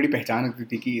में आपकी बड़ी पहचान होती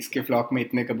थी कि इसके फ्लॉक में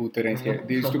इतने कबूतर हैं इसके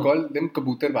they used to call them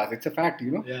कबूतरबाज. It's a fact,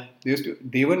 Yeah.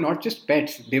 They were not just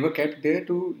pets, they were kept there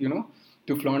to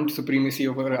to flaunt supremacy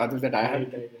over others that I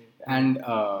had. Right. And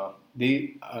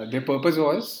their purpose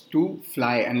was to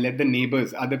fly and let the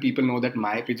neighbors, other people know that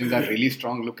my pigeons are really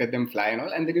strong, look at them fly and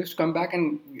all, and they used to come back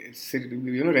and sit,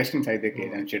 rest inside their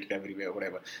cage and shit everywhere,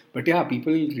 whatever. But yeah,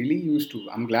 people really used to.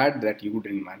 I'm glad that you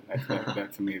didn't, man.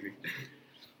 That's amazing.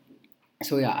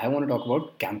 So yeah, I want to talk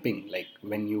about camping, like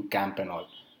when you camp and all.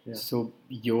 Yeah. So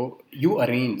you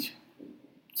arrange.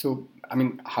 So I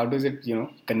mean, how does it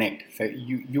connect? So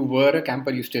you were a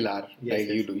camper, you still are, Yes, right?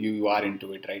 yes. You are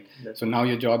into it, right? That's so now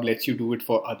your job lets you do it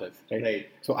for others, right? Right.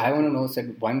 So I want to know,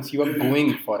 said once you are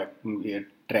going for a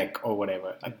trek or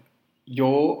whatever,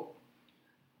 your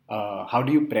how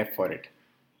do you prep for it?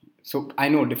 So I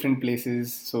know different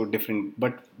places, so different,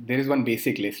 but there is one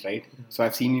basic list, right? So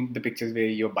I've seen the pictures where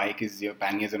your bike is, your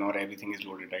panniers and all, everything is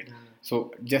loaded, right?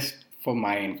 So just for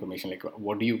my information, like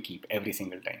what do you keep every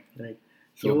single time? Right.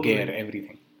 Your So gear,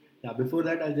 everything. yeah, before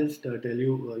that, I'll just tell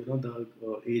you,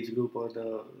 the age group or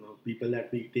the people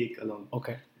that we take along.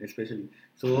 Okay. Especially.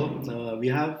 So we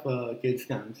have kids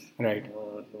camps. Right.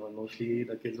 Mostly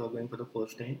the kids are going for the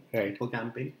first time. Right. For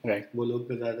camping. Right. वो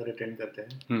लोग ज़्यादा attend करते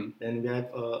हैं. Then we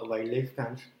have wildlife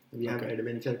camps. We have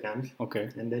adventure camps. Okay.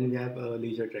 And then we have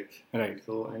leisure treks. Right.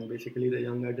 So and basically the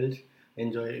young adults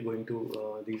enjoy going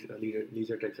to these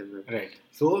leisure treks as well. Right.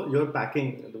 So your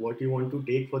packing, what you want to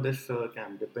take for this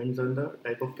camp depends on the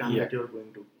type of camp that you are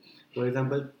going to. For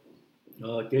example,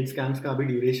 kids camps का अभी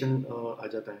duration आ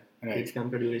जाता है. Kids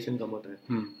camp का duration कम होता है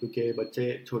क्योंकि बच्चे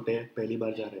छोटे पहली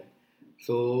बार जा रहे हैं.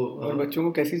 So और बच्चों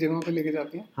को कैसी जगहों पे लेके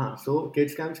जाती हैं? हाँ, so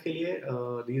kids camps के लिए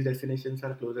these destinations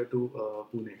are closer to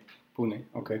Pune. Pune,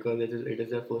 okay. Because it is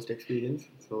their first experience.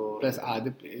 So plus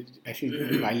आधे ऐसी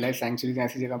wildlife sanctuaries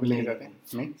ऐसी जगह पे लेके जाते हैं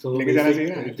नहीं? So लेके जाना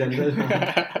चाहिए ना?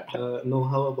 General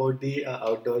know-how about the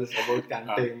outdoors, about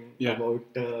camping, yeah. about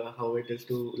how it is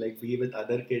to like be with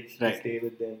other kids, to stay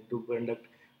with them, to conduct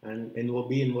and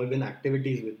be involved in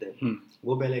activities with them.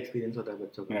 वो पहला experience होता है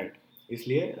बच्चों का. Right.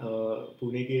 इसलिए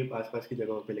पुणे के आसपास की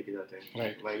जगहों पे लेके जाते हैं.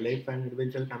 Right. Wildlife and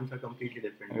adventure camps are completely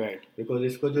different. Right. Because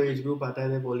इसको जो age group आता है,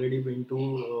 they've already been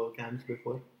to camps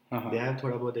before. They have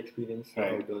थोड़ा बहुत experience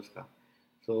outdoors का.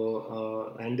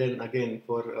 So and then again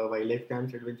for wildlife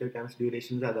camps, adventure camps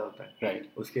duration ज़्यादा होता है. Right.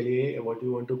 उसके लिए what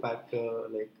you want to pack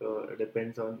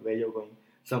depends on where you're going.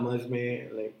 Summers में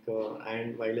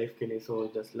and wildlife के लिए so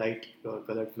just light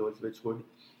colored clothes which would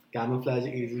camouflage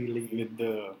easily with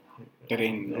the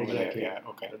terrain. Exactly. Yeah,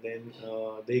 okay. Then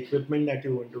the equipment that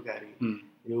you want to carry.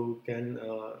 You can.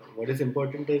 What is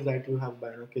important is that you have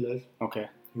binoculars. Okay.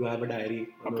 You have a diary,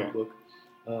 a notebook.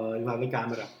 You have a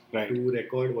camera to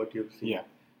record what you've seen. Yeah.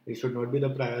 It should not be the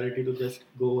priority to just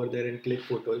go over there and click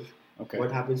photos. Okay.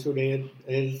 What happens today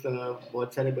is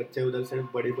बहुत सारे बच्चे उधर से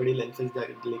बड़ी lenses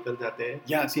लेकर जाते हैं.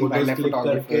 Yeah, photos click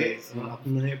करके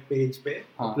अपने पेज पे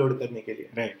upload करने के लिए.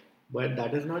 Right. But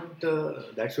that is not.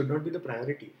 That should not be the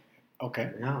priority. Okay.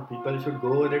 Yeah, people should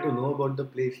go over there to know about the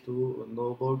place, to know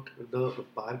about the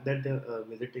park that they are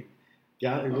visiting.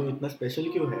 क्या वो इतना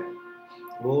special क्यों है?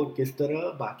 वो किस तरह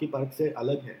बाकी park से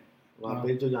अलग है? वहाँ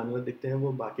पे जो जानवर दिखते हैं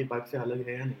वो बाकी पार्क से अलग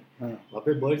है या नहीं? वहाँ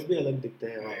पे बर्ड्स भी अलग दिखते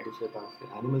हैं दूसरे पार्क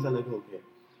से. एनिमल्स अलग हो गए.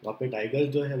 वहाँ पे टाइगर्स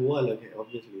जो है वो अलग है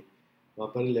ऑब्वियसली.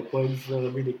 वहाँ पर लेपर्ड्स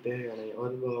भी दिखते हैं या नहीं?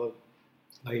 और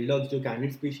वाइल्ड डॉग्स जो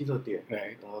कैनिड स्पीशीज होती है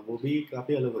वो भी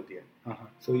काफ़ी अलग होती है.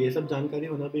 सो ये सब जानकारी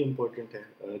होना भी इम्पोर्टेंट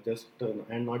है. Just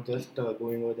and not just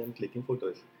going over and clicking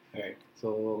photos. Right. So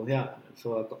yeah,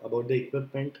 so about the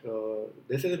equipment,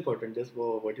 this is important. Just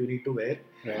what you need to wear.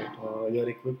 Right. Your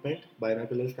equipment,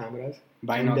 binoculars, cameras.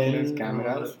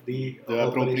 Cameras. The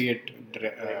appropriate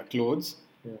clothes.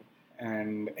 Yeah.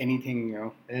 And anything,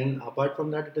 And apart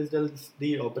from that, it is just the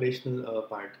operational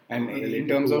part. And in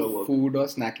terms of food or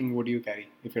snacking, what do you carry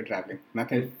if you're traveling?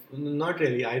 Nothing? Not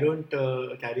really. I don't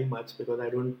carry much because I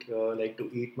don't like to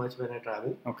eat much when I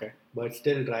travel. Okay. But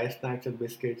still, dry snacks and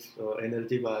biscuits,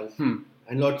 energy bars,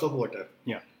 and lots of water.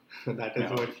 Yeah. That is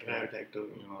what I would like to.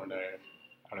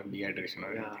 Out of dehydration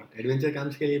or anything. Adventure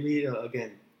camps के लिए भी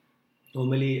again,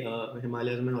 normally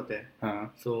Himalayas में होते हैं.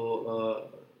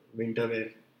 So winter wear.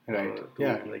 Right.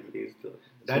 Like these.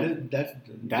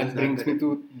 That brings me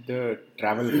to the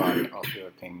travel part of your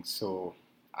thing. So,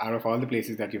 out of all the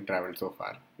places that you've traveled so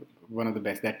far, one of the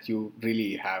best that you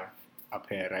really have up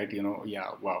here, right?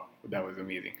 Wow, that was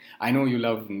amazing. I know you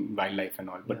love wildlife and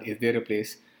all, but is there a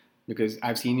place? Because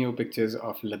I've seen your pictures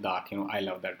of Ladakh. I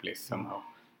love that place somehow.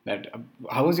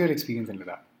 How was your experience in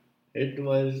Ladakh? It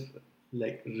was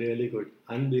like really good,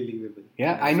 unbelievable.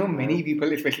 Yeah, I know many Uh,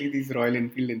 people, especially these Royal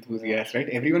Enfield enthusiasts, right?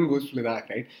 Everyone goes to Ladakh,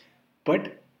 right? But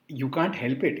you can't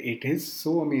help it. It is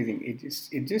so amazing.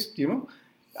 It just,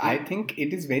 I think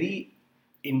it is very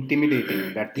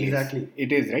intimidating, that place. Exactly.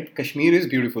 It is, right? Kashmir is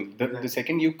beautiful. The Exactly.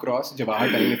 second you cross Jawahar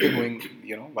Tunnel, if you're going,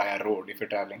 via road, if you're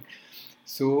traveling.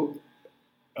 So,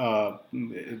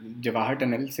 Jawahar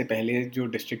tunnel से पहले जो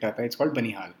district आता है it's called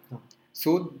Banihal.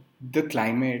 So the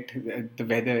climate, the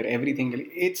weather, everything,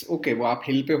 it's okay. वो आप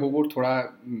हिल पे हो, वो थोड़ा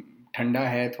ठंडा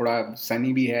है, थोड़ा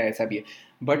सनी भी है, ऐसा भी है.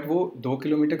 बट वो 2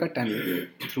 किलोमीटर का tunnel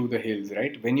through the hills,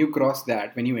 right? When you cross that,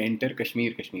 when you enter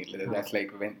Kashmir, that's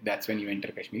like when you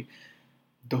enter Kashmir,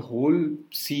 the whole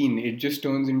scene, it just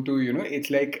turns into, it's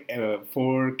like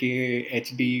 4K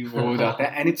HD वो हो जाता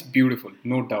है, and it's beautiful,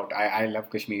 no doubt. I love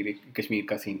Kashmir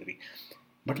का scenery.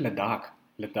 But Ladakh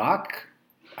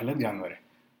अलग जानवर है.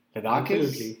 Ladakh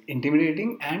Absolutely. is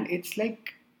intimidating, and it's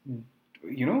like,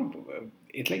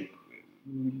 it's like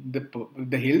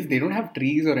the hills, they don't have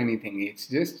trees or anything. It's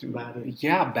just Barren.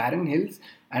 Yeah, barren hills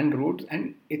and roads,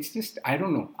 and it's just, I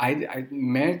don't know.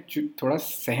 मैं थोड़ा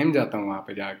सहम जाता हूँ वहाँ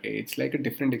पे जाके. It's like a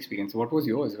different experience. What was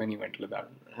yours when you went to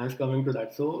Ladakh? I was coming to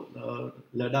that. So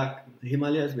Ladakh,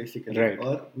 Himalayas basically, Right.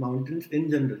 or mountains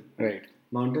in general. Right.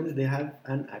 Mountains, they have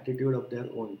an attitude of their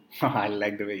own. I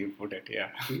like the way you put it. Yeah.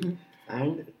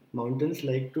 And mountains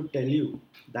like to tell you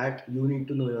that you need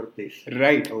to know your place.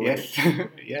 Right. over Yes.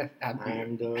 it. Yes. Absolutely.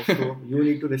 And so you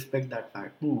need to respect that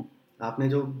fact. Hmm. आपने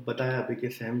जो बताया अभी कि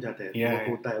सहम जाते हैं, Yeah, वो yeah.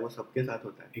 होता है, वो सबके साथ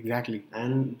होता है. Exactly.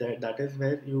 And that is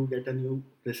where you get a new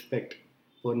respect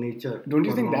for nature. Don't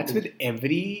you for think that's mountains. with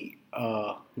every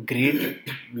great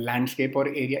landscape or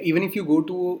area? Even if you go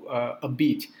to a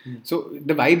beach, so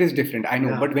the vibe is different, I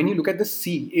know. Yeah. But when you look at the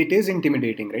sea, it is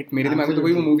intimidating, right? मेरे दिमाग में तो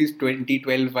वही वो Absolutely. movies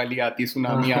 2012 वाली आती,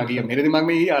 tsunami आ गई है. मेरे दिमाग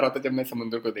में यही आ रहा था जब मैं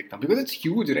समुद्र को देखता हूँ, because it's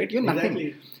huge, right? You're nothing.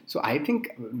 Exactly. So I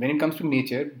think when it comes to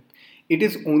nature, it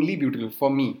is only beautiful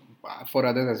for me, for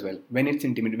others as well. When it's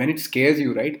intimidating, when it scares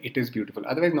you, right? It is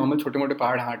beautiful. Otherwise, normal छोटे मोटे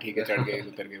पहाड़, हाँ ठीक है, चढ़ गए,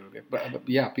 उतर गए.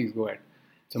 But yeah, please go ahead.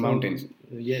 So mountains.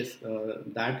 Yes,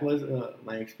 that was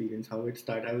my experience, how it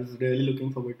started. I was really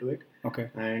looking forward to it. Okay.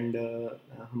 And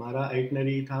हमारा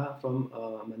itinerary था from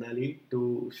Manali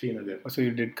to Srinagar. Oh, so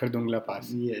you did Khardungla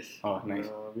Pass. Yes. Oh,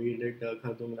 nice. We did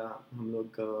Khardungla. हम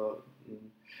लोग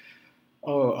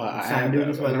Oh, Sand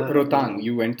dunes वाला. Rohtang.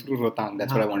 You went through Rohtang.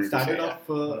 That's what I wanted to say. Started off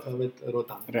with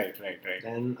Rohtang. Right.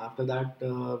 Then after that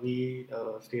we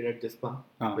stayed at Jispa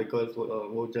because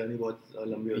वो journey बहुत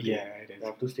लंबी होती है. Yeah, it is. You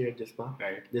have to stay at Jispa.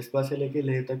 Right. Jispa से लेके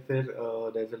लेह तक फिर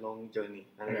there's a long journey,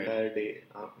 an entire day.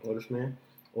 और उसमें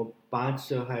वो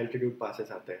 5 high altitude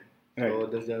passes आते हैं. So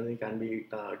this journey can be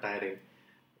tiring,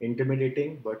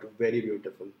 intimidating, but very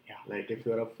beautiful. Yeah. Like if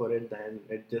you're up for it, then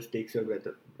it just takes your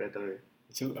breath away.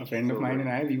 So a friend of mine and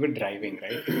I, we were driving,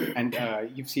 right? And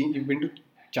you've been to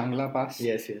Changla Pass?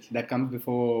 Yes. That comes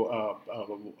before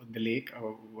the lake.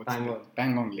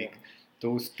 Pangong Lake. So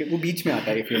वो बीच में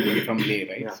आता है if you're going from Leh,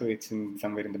 right? Yeah. So it's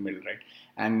somewhere in the middle, right?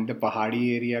 And the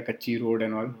pahadi area, Kachi road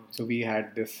and all. So we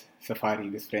had this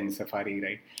friend's safari,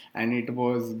 right? And it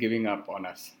was giving up on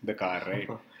us, the car, right?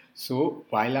 So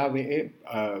while our way,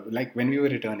 like when we were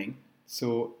returning,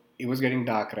 so it was getting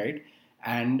dark, right?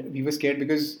 And we were scared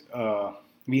because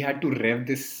we had to rev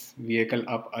this vehicle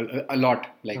up a lot,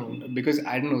 like because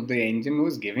I don't know, the engine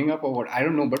was giving up or what, I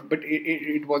don't know, but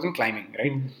it wasn't climbing,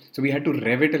 right? So we had to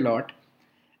rev it a lot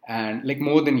and like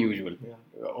more than usual.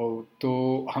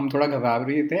 तो हम थोड़ा घबरा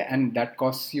रहे थे, and that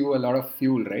costs you a lot of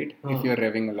fuel, right? If you're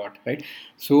revving a lot, right?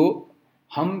 So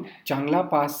हम चांगला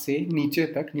पास से नीचे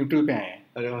तक न्यूट्रल पे आए हैं.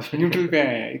 न्यूट्रल पे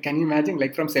आए हैं. Can you imagine,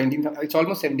 like from 17,000, it's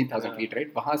almost 17,000 feet,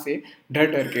 right? वहाँ से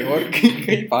डर के और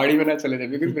कहीं पहाड़ी में ना चले जाए,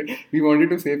 because we wanted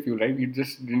to save fuel, right? We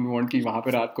just didn't want कि वहाँ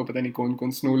पे रात को पता नहीं कौन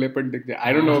कौन स्नो लेपर्ड दिख जाए,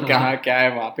 आई डोंट नो क्या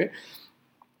है वहाँ पे.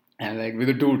 And like with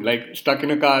a dude, like stuck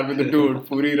in a car with a dude,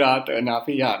 puri raat, and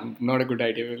afi, yeah, not a good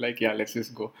idea. We're like, yeah, let's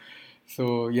just go. So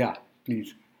yeah,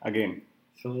 please, again.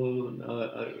 So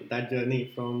that journey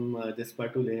from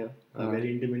Jispa to Leh, very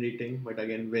intimidating, but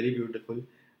again very beautiful.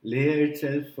 Leh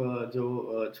itself, जो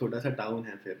छोटा सा town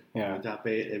है फिर, जहाँ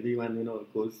पे everyone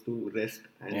goes to rest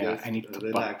and just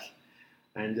relax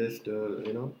and just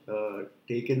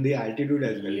take in the altitude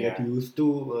as well, get used to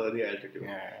the altitude,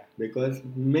 because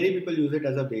many people use it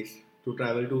as a base to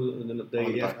travel to the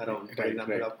areas around. For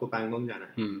example, आपको पैंगोंग जाना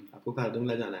है, आपको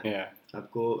खारदुंगला जाना है,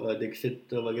 आपको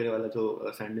दीक्षित वगैरह वाला जो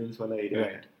सैंड ड्यून्स वाला एरिया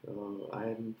है, I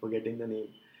am forgetting the name,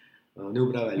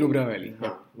 Nubra valley,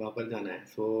 हाँ, वहाँ पर जाना है.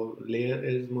 So Leh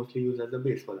is mostly used as a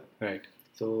base for that, right?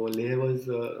 So Leh was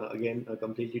again a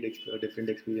completely different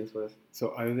experience for us. So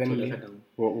other than Chota Leh, sa town.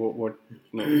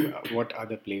 what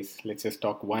other place? Let's just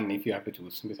talk one if you have to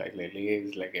choose. Besides Leh, Leh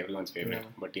is like everyone's favorite,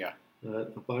 Yeah. but yeah.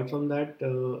 Apart from that,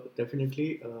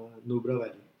 definitely Nubra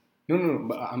Valley. No,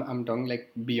 but I'm talking like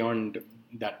beyond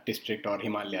that district or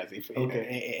Himalayas. If Okay.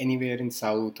 anywhere in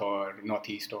south or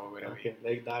northeast or wherever. Okay,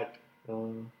 like that.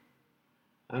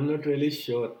 I'm not really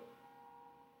sure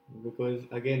because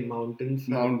again, mountains have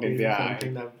Mountains, been yeah.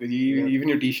 something that Even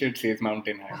your T-shirt says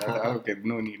mountain high. That's okay.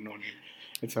 No need.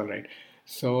 It's all right.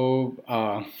 So,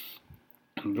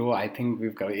 bro, I think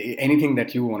we've covered anything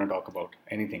that you want to talk about.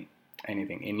 Anything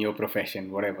in your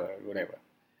profession, whatever.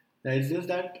 it's just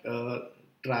that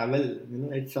travel,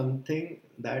 it's something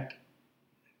that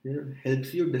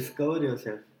helps you discover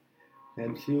yourself,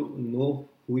 helps you know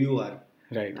who you are.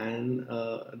 Right. And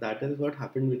that is what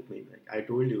happened with me. Like I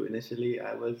told you initially,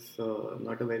 I was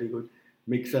not a very good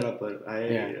mixer-upper.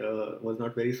 I was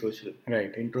not very social.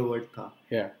 Right. Introvert था.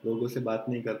 Yeah. लोगों से बात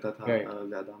नहीं करता था Right.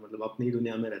 ज़्यादा, मतलब अपनी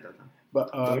दुनिया में रहता था.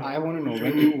 But I want to know,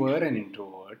 when you were an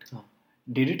introvert,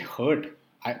 did it hurt?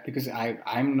 Because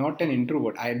I'm not an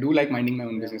introvert. I do like minding my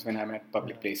own business when I'm at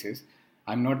public places.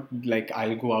 I'm not like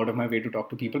I'll go out of my way to talk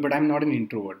to people, but I'm not an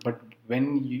introvert. But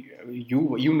when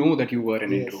you know that you were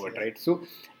an introvert, right? So,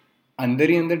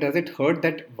 under does it hurt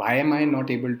that why am I not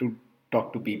able to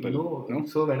talk to people? No.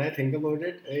 So when I think about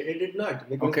it, it did not,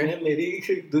 because Okay. मैं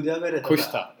मेरी दुनिया में रहता खुश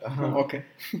था. था. Okay.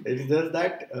 It's just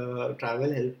that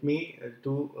travel helped me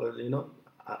to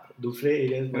दूसरे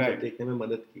areas मतलब देखने में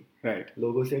मदद की. Right.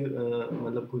 लोगों से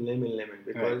मतलब घुलने मिलने में,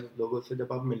 बिकॉज लोगों से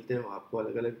जब आप मिलते हो आपको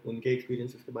अलग अलग उनके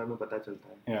एक्सपीरियंसेस के बारे में पता चलता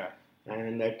है. Yeah.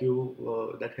 And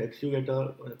that helps you get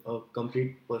a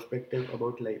complete perspective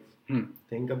about life.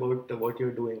 Think about what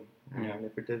you're doing and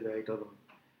if it is right or wrong.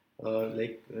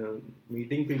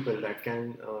 Meeting people that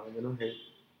can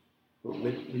help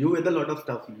with you with a lot of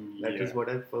stuff. That is what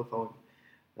I've found.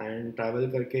 And travel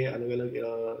करके अलग अलग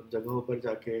जगहों पर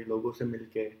जाके लोगों से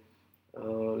मिलके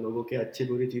लोगों के अच्छी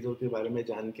बुरी चीज़ों के बारे में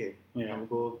जान के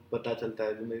हमको पता चलता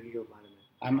है जिंदगी के बारे में.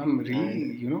 I'm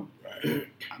really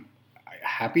I'm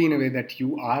happy in a way that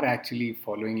you are actually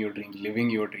following your dreams, living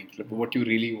your dreams, what you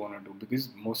really want to do. Because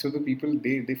most of the people,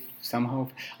 they somehow,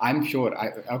 I'm sure,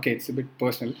 okay, it's a bit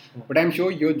personal, but I'm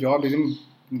sure your job isn't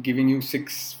giving you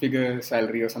 6-figure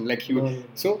salary or something like you. No.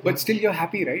 So, but still you're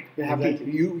happy, right? You're happy.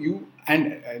 Exactly.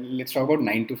 And let's talk about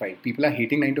 9 to 5. People are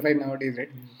hating 9 to 5 nowadays, right?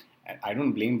 I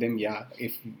don't blame them. Yeah,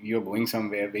 if you're going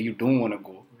somewhere where you don't want to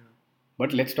go.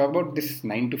 But let's talk about this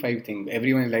 9 to 5 thing.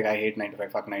 Everyone is like, I hate 9 to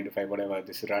 5, fuck 9 to 5, whatever,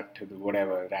 this rat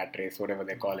race, whatever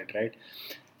they call it, right?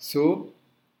 So,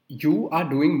 you are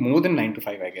doing more than 9 to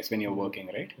 5, I guess, when you're working,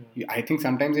 right? I think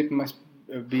sometimes it must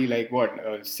be like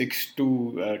 6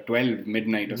 to 12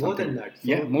 midnight or something. More than that.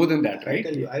 So more than that, right? I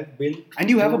tell you, I've been. And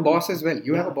you have a boss as well.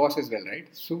 You have a boss as well, right?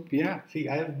 So, yeah. See,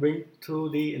 I've been through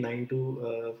the 9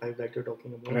 to 5 that you're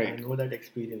talking about. Right. I know that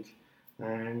experience.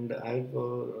 And I've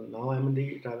now I'm in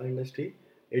the travel industry.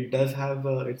 It does have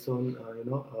its own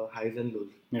highs and lows.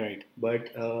 Right.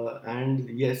 But and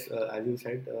yes, as you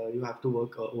said, you have to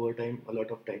work overtime a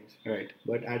lot of times. Right.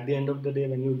 But at the end of the day,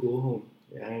 when you go home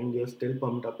and you're still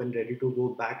pumped up and ready to go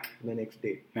back the next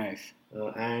day. Nice.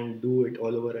 And do it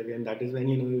all over again. That is when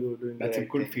you know you're doing. That's the right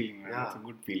a good thing. feeling, man. Yeah. That's a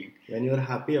good feeling. When you're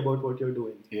happy about what you're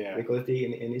doing. Yeah. Because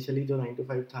initially जो 9 to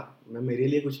 5 था, मैं मेरे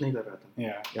लिए कुछ नहीं कर रहा था.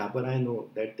 Yeah. यहाँ पर I know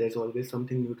that there's always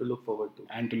something new to look forward to.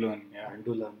 And to learn. Yeah. And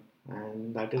to learn.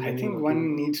 And that is. I think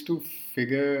one needs to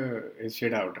figure his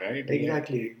shit out, right?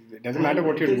 Exactly. It doesn't matter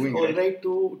what you're doing. It's alright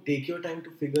to take your time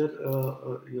to figure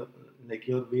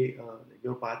your way,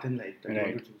 your path in life that you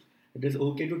want to choose. It is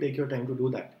okay to take your time to do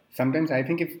that. Sometimes I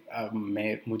think if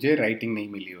मुझे writing नहीं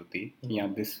मिली होती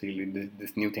या this field,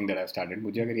 this new thing that I've started,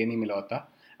 मुझे अगर ये नहीं मिला होता,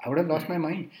 I would have lost my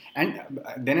mind. And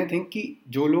then I think कि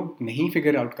जो लोग नहीं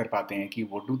figure out कर पाते हैं कि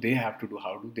what do they have to do,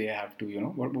 how do they have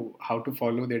to, how to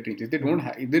follow their dreams. If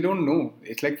they don't know,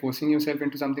 it's like forcing yourself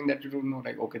into something that you don't know.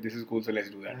 Like, okay, this is cool, so let's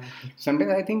do that.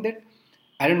 Sometimes I think that,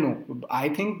 I don't know, I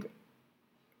think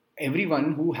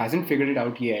everyone who hasn't figured it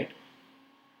out yet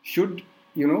should,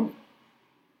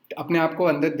 अपने आप को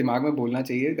अंदर दिमाग में बोलना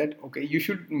चाहिए that okay, you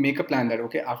should make a plan that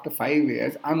okay, after 5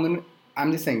 years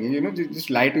I'm just saying, just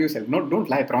lie to yourself. No, don't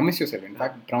lie. Promise yourself. In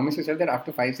fact, promise yourself that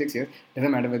after 5-6 years,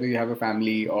 doesn't matter whether you have a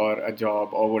family or a job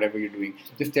or whatever you're doing.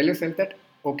 Just tell yourself that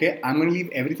okay, I'm going to leave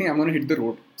everything. I'm going to hit the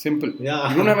road. Simple. Yeah.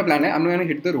 You don't have a plan. I'm going to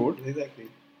hit the road. Exactly.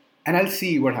 And I'll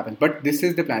see what happens. But this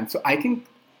is the plan. So I think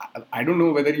I don't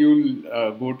know whether you'll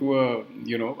go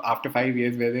to after 5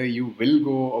 years, whether you will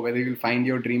go or whether you'll find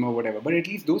your dream or whatever. But at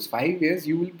least those 5 years,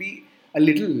 you will be a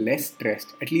little less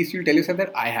stressed. At least you'll tell yourself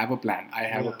that I have a plan. I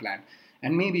have a plan.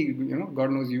 and maybe,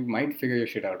 God knows, you might figure your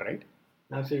shit out, right?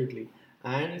 Absolutely.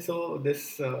 And so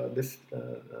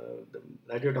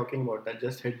that you're talking about, that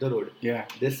just hit the road. Yeah.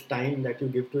 This time that you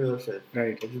give to yourself,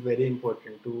 Right. it is very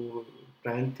important to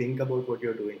try and think about what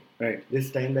you're doing. Right.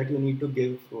 This time that you need to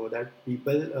give, that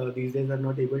people these days are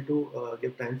not able to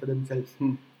give time for themselves,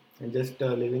 and just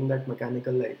living that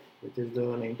mechanical life, which is the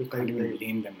 9 to 5 Can't even life.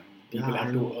 blame them, man. People Yeah, have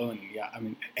I to know. earn. Yeah, I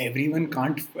mean, everyone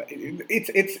can't.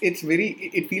 It's very.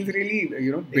 It feels really,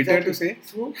 bitter Exactly. to say.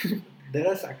 So there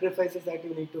are sacrifices that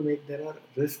you need to make. There are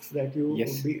risks that you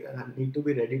Yes. need to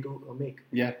be ready to make.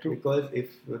 Yeah, true. Because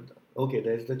if okay,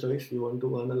 there's the choice. You want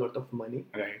to earn a lot of money,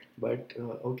 Right. but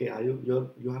okay,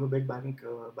 you have a big bank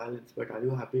balance, but are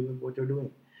you happy with what you're doing?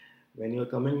 When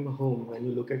you're coming home, when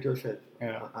you look at yourself,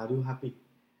 Yeah. are you happy?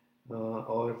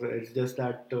 Or it's just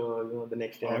that the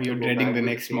next day I Or have to you're go dreading back the to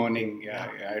next same morning. thing.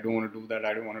 Yeah, I don't want to do that.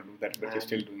 I don't want to do that, but you're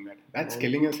still doing that. That's and-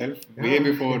 killing yourself way Yeah.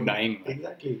 before dying, man.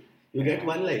 Exactly. You get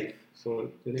Yeah. one life, so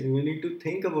you need to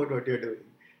think about what you're doing.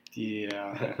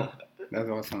 Yeah, that's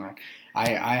awesome, man.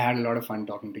 I had a lot of fun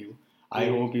talking to you. I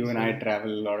Great, hope you and I same.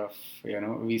 travel a lot of,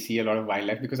 we see a lot of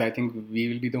wildlife, because I think we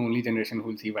will be the only generation who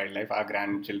will see wildlife. Our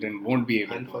grandchildren won't be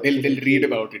able to. They'll read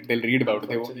about it. They'll read about it.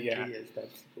 They won't. Yeah. Yes,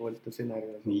 that's what the scenario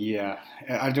is. Yeah,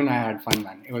 Arjun, I had fun,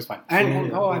 man. It was fun. Same And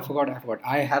here. oh, I forgot.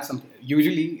 I have some.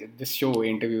 Usually, this show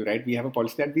interview, right? We have a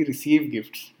policy that we receive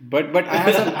gifts. But I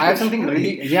have something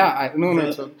really. Yeah, no.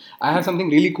 So I have something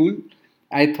really cool.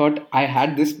 I thought I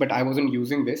had this, but I wasn't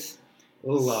using this.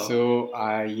 Oh wow.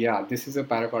 So yeah, this is a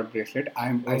paracord bracelet. I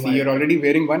Oh see my you're God. already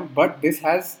wearing one, but this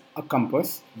has a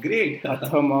compass, Great. a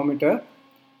thermometer,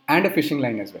 and a fishing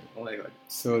line as well. Oh my God.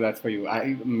 So that's for you.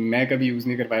 मैं कभी use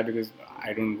नहीं कर पाया because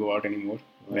I don't go out anymore.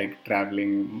 Wow. Like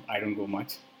traveling, I don't go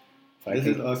much. So This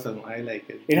is awesome. I like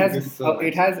it. It Thank has you so much.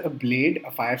 it has a blade,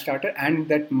 a fire starter, and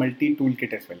that multi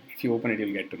toolkit as well. If you open it,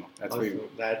 you'll get to know. That's for you.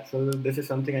 Awesome. So this is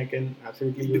something I can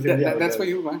absolutely use in the That's for outdoors.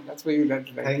 you, man. That's for you.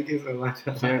 Thank you so much.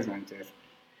 Cheers, man. Cheers.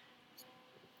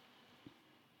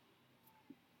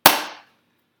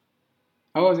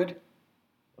 How was it?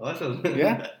 Awesome.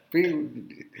 Yeah,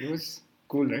 it was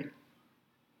cool, right?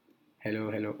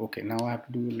 Hello. Okay, now I have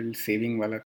to do a little saving wala